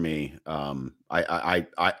same for me.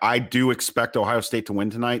 I do expect Ohio State to win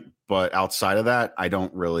tonight, but outside of that, I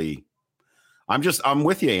don't really. I'm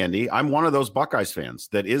with you, Andy. I'm one of those Buckeyes fans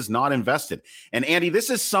that is not invested. And Andy, this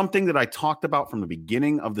is something that I talked about from the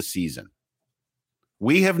beginning of the season.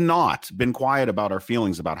 We have not been quiet about our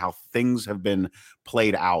feelings about how things have been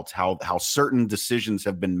played out, how certain decisions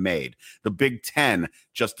have been made. The Big Ten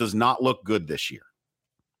just does not look good this year.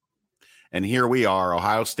 And here we are,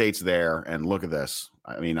 Ohio State's there, and look at this.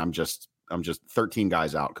 I mean, I'm just 13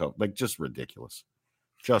 guys out, coach. Like, just ridiculous.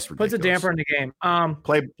 Just ridiculous. Puts a damper in the game.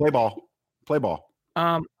 Play ball. Play ball.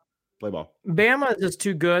 Play ball. Bama is just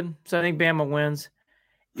too good, so I think Bama wins.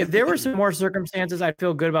 If there were some more circumstances, I'd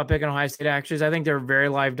feel good about picking Ohio State. Actually, I think they're a very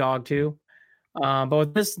live dog too.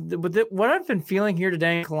 But what I've been feeling here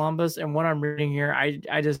today in Columbus and what I'm reading here,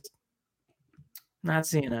 I just not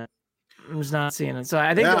seeing it. I'm just not seeing it. So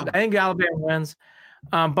I think Alabama wins.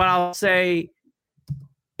 But I'll say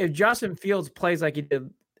if Justin Fields plays like he did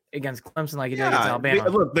against Clemson, like he did against Alabama.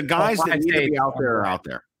 Look, the guys that need to be out there are out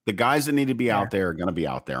there. The guys that need to be out there are going to be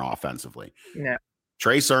out there offensively. Yeah.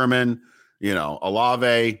 Trey Sermon,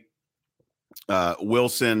 Olave,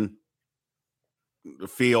 Wilson,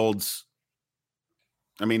 Fields.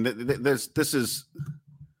 I mean, this is,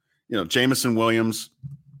 Jamison Williams.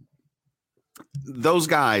 Those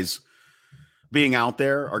guys being out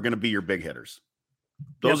there are going to be your big hitters.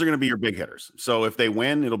 Those are going to be your big hitters. So if they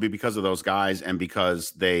win, it'll be because of those guys and because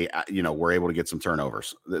they, were able to get some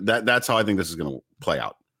turnovers. That's how I think this is going to play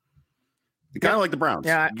out. Kind of like the Browns.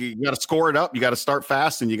 Yeah. You got to score it up. You got to start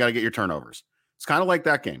fast, and you got to get your turnovers. It's kind of like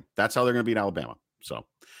that game. That's how they're going to beat Alabama. So,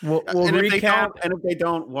 we'll recap. If they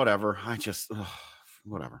don't, whatever.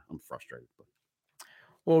 Whatever. I'm frustrated.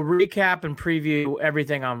 We'll recap and preview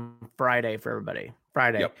everything on Friday for everybody.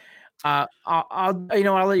 Friday. Yep.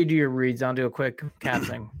 I'll let you do your reads. I'll do a quick cap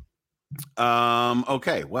thing.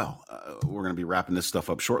 Okay. Well, we're going to be wrapping this stuff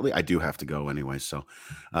up shortly. I do have to go anyway. So,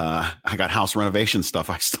 I got house renovation stuff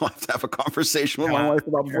I still have to have a conversation with my wife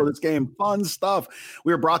about before this game. Fun stuff.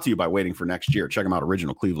 We are brought to you by Waiting for Next Year. Check them out.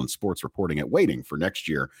 Original Cleveland sports reporting at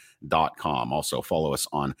waitingfornextyear.com. Also follow us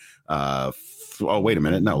on, wait a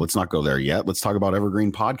minute. No, let's not go there yet. Let's talk about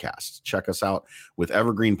Evergreen Podcasts. Check us out with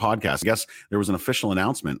Evergreen Podcasts. I guess there was an official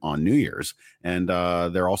announcement on New Year's, and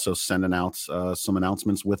they're also sending out some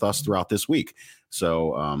announcements with us throughout this week.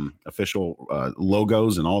 So official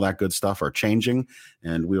logos and all that good stuff are changing,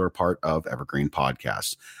 and we are part of Evergreen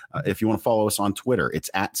Podcasts. If you want to follow us on Twitter, it's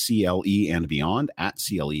at CLE and Beyond, at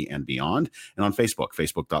CLE and Beyond, and on Facebook,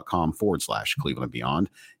 facebook.com/Cleveland and Beyond.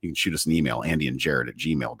 You can shoot us an email,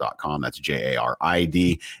 andyandjared@gmail.com. That's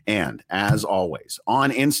JARID. And as always,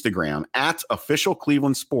 on Instagram, at Official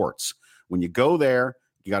Cleveland Sports. When you go there,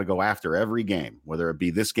 you got to go after every game, whether it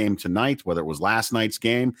be this game tonight, whether it was last night's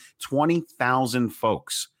game. 20,000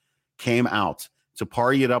 folks came out to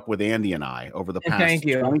party it up with Andy and I over the past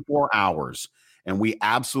 24 hours. And we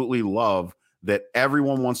absolutely love that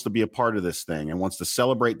everyone wants to be a part of this thing and wants to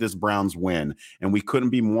celebrate this Browns win. And we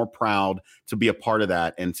couldn't be more proud to be a part of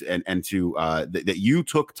that and that you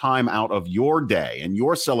took time out of your day and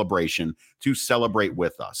your celebration to celebrate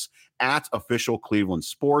with us. At Official Cleveland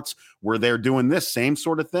Sports, where they're doing this same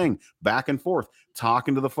sort of thing, back and forth,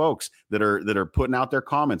 talking to the folks that are putting out their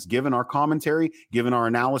comments, giving our commentary, giving our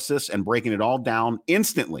analysis, and breaking it all down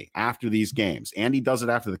instantly after these games. Andy does it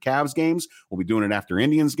after the Cavs games. We'll be doing it after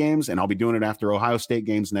Indians games, and I'll be doing it after Ohio State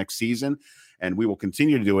games next season. And we will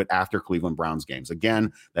continue to do it after Cleveland Browns games.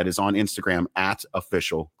 Again, that is on Instagram at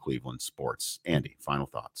Official Cleveland Sports. Andy, final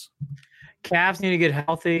thoughts. Cavs need to get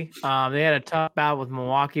healthy. They had a tough bout with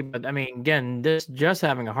Milwaukee, but I mean, again, just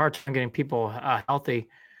having a hard time getting people healthy.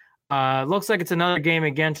 Looks like it's another game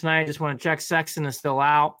again tonight. Just want to check Sexton is still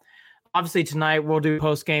out. Obviously tonight we'll do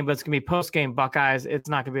post game, but it's gonna be post game Buckeyes. It's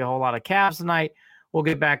not gonna be a whole lot of Cavs tonight. We'll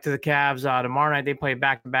get back to the Cavs tomorrow night. They play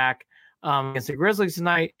back to back against the Grizzlies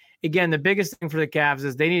tonight. Again, the biggest thing for the Cavs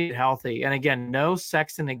is they need to get healthy. And again, no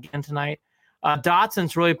Sexton again tonight.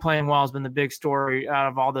 Dotson's really playing well has been the big story out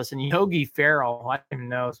of all this. And Yogi Ferrell, I don't even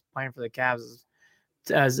know, is playing for the Cavs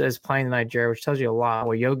as playing tonight, Jared, which tells you a lot.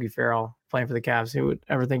 Well, Yogi Ferrell playing for the Cavs, who would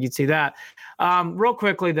ever think you'd see that? Real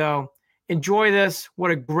quickly, though, enjoy this.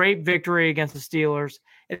 What a great victory against the Steelers.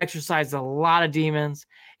 It exercised a lot of demons.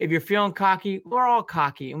 If you're feeling cocky, we're all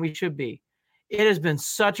cocky, and we should be. It has been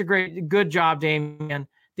such a good job, Damien.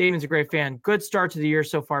 Damien's a great fan. Good start to the year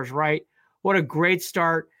so far is right. What a great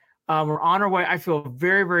start. We're on our way. I feel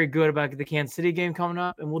very, very good about the Kansas City game coming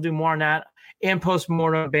up, and we'll do more on that and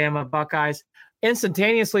post-mortem Bama Buckeyes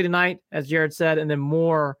instantaneously tonight, as Jared said, and then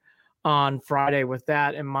more on Friday with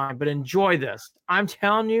that in mind. But enjoy this. I'm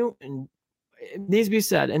telling you, and it needs to be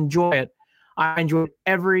said, enjoy it. I enjoyed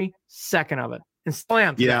every second of it. And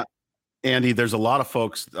slam. Yeah. Andy, there's a lot of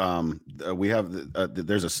folks. There's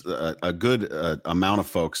a good amount of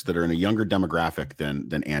folks that are in a younger demographic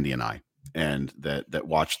than Andy and I, and that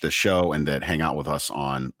watch the show and that hang out with us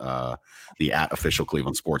on the @official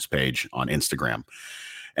Cleveland Sports page on Instagram.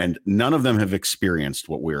 And none of them have experienced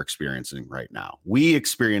what we're experiencing right now. We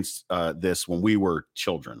experienced this when we were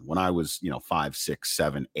children, when I was, 5, 6,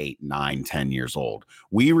 7, 8, 9, 10 years old.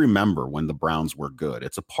 We remember when the Browns were good.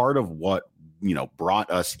 It's a part of what, brought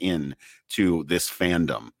us in to this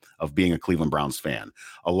fandom of being a Cleveland Browns fan.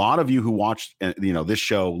 A lot of you who watched, this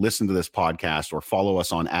show, listen to this podcast, or follow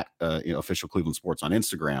us on @official Cleveland Sports on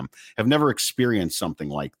Instagram have never experienced something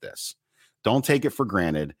like this. Don't take it for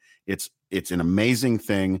granted. It's an amazing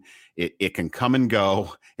thing. It can come and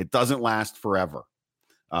go. It doesn't last forever.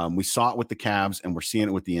 We saw it with the Cavs, and we're seeing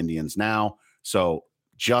it with the Indians now. So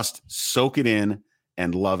just soak it in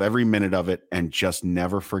and love every minute of it, and just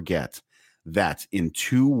never forget that in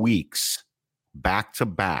 2 weeks, back to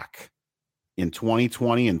back, in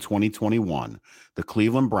 2020 and 2021, the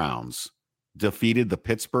Cleveland Browns defeated the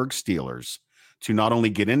Pittsburgh Steelers to not only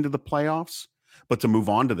get into the playoffs, but to move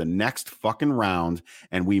on to the next fucking round,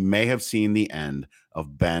 and we may have seen the end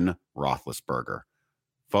of Ben Roethlisberger.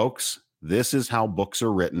 Folks, this is how books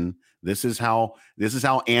are written. This is how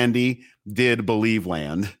Andy did Believe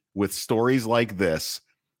Land, with stories like this,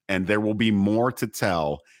 and there will be more to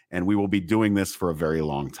tell, and we will be doing this for a very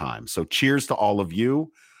long time. So cheers to all of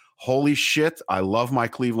you. Holy shit, I love my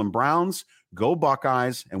Cleveland Browns. Go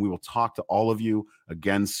Buckeyes, and we will talk to all of you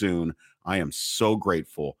again soon. I am so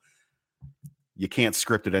grateful. You can't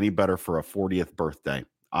script it any better for a 40th birthday.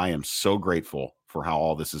 I am so grateful for how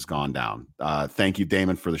all this has gone down. Thank you,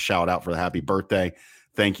 Damon, for the shout out for the happy birthday.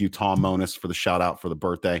 Thank you, Tom Monis, for the shout out for the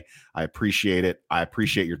birthday. I appreciate it. I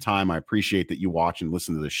appreciate your time. I appreciate that you watch and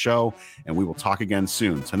listen to the show. And we will talk again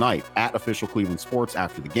soon tonight @official Cleveland Sports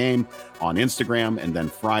after the game on Instagram. And then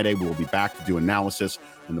Friday, we will be back to do analysis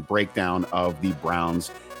and the breakdown of the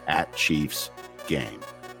Browns @Chiefs game.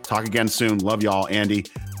 Talk again soon. Love y'all. Andy,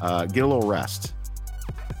 get a little rest.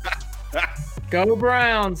 Go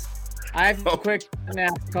Browns. I have a quick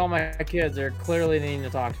nap to call my kids. They're clearly needing to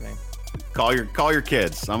talk to me. Call your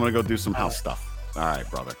kids. I'm going to go do some house stuff. All right,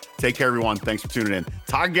 brother. Take care, everyone. Thanks for tuning in.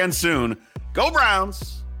 Talk again soon. Go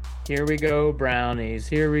Browns. Here we go, Brownies.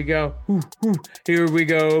 Here we go. Hoo, hoo. Here we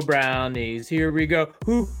go, Brownies. Here we go.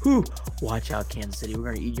 Hoo, hoo. Watch out, Kansas City. We're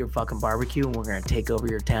going to eat your fucking barbecue, and we're going to take over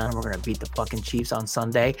your town. We're going to beat the fucking Chiefs on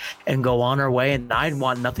Sunday and go on our way. And I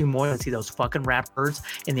want nothing more than to see those fucking Raptors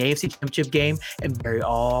in the AFC Championship game and bury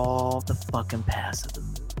all the fucking past of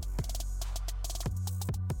them.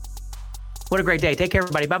 What a great day. Take care,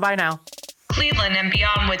 everybody. Bye-bye now. Cleveland and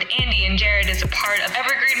Beyond with Andy and Jared is a part of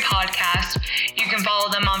Evergreen Podcast. You can follow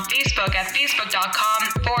them on Facebook at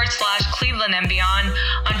facebook.com/Cleveland and Beyond,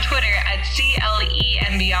 on Twitter at CLE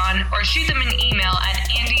and Beyond, or shoot them an email at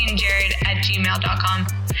andyandjared@gmail.com.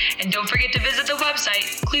 And don't forget to visit the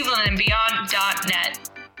website, clevelandandbeyond.net.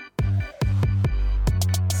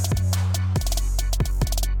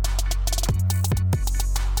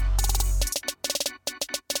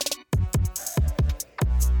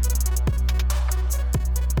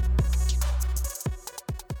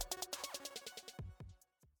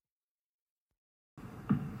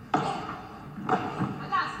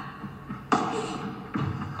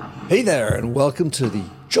 Hey there, and welcome to the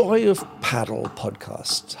Joy of Paddle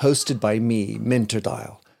podcast, hosted by me, Minter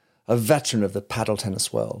Dial, a veteran of the paddle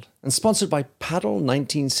tennis world, and sponsored by Paddle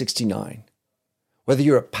 1969. Whether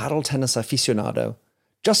you're a paddle tennis aficionado,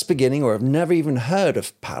 just beginning, or have never even heard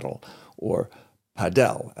of paddle, or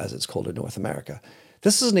padel, as it's called in North America,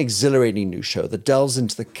 this is an exhilarating new show that delves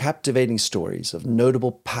into the captivating stories of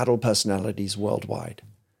notable paddle personalities worldwide.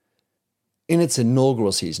 In its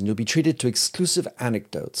inaugural season, you'll be treated to exclusive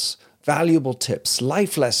anecdotes, valuable tips,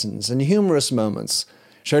 life lessons, and humorous moments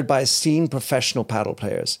shared by esteemed professional paddle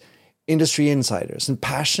players, industry insiders, and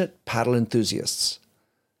passionate paddle enthusiasts.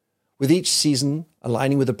 With each season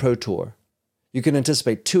aligning with the Pro Tour, you can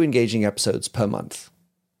anticipate 2 engaging episodes per month.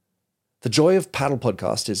 The Joy of Paddle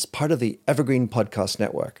podcast is part of the Evergreen Podcast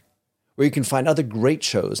Network, where you can find other great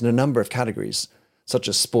shows in a number of categories, such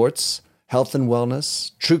as sports, health and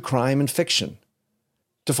wellness, true crime, and fiction.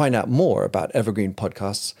 To find out more about Evergreen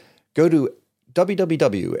Podcasts, go to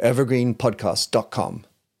www.evergreenpodcast.com.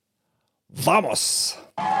 Vamos!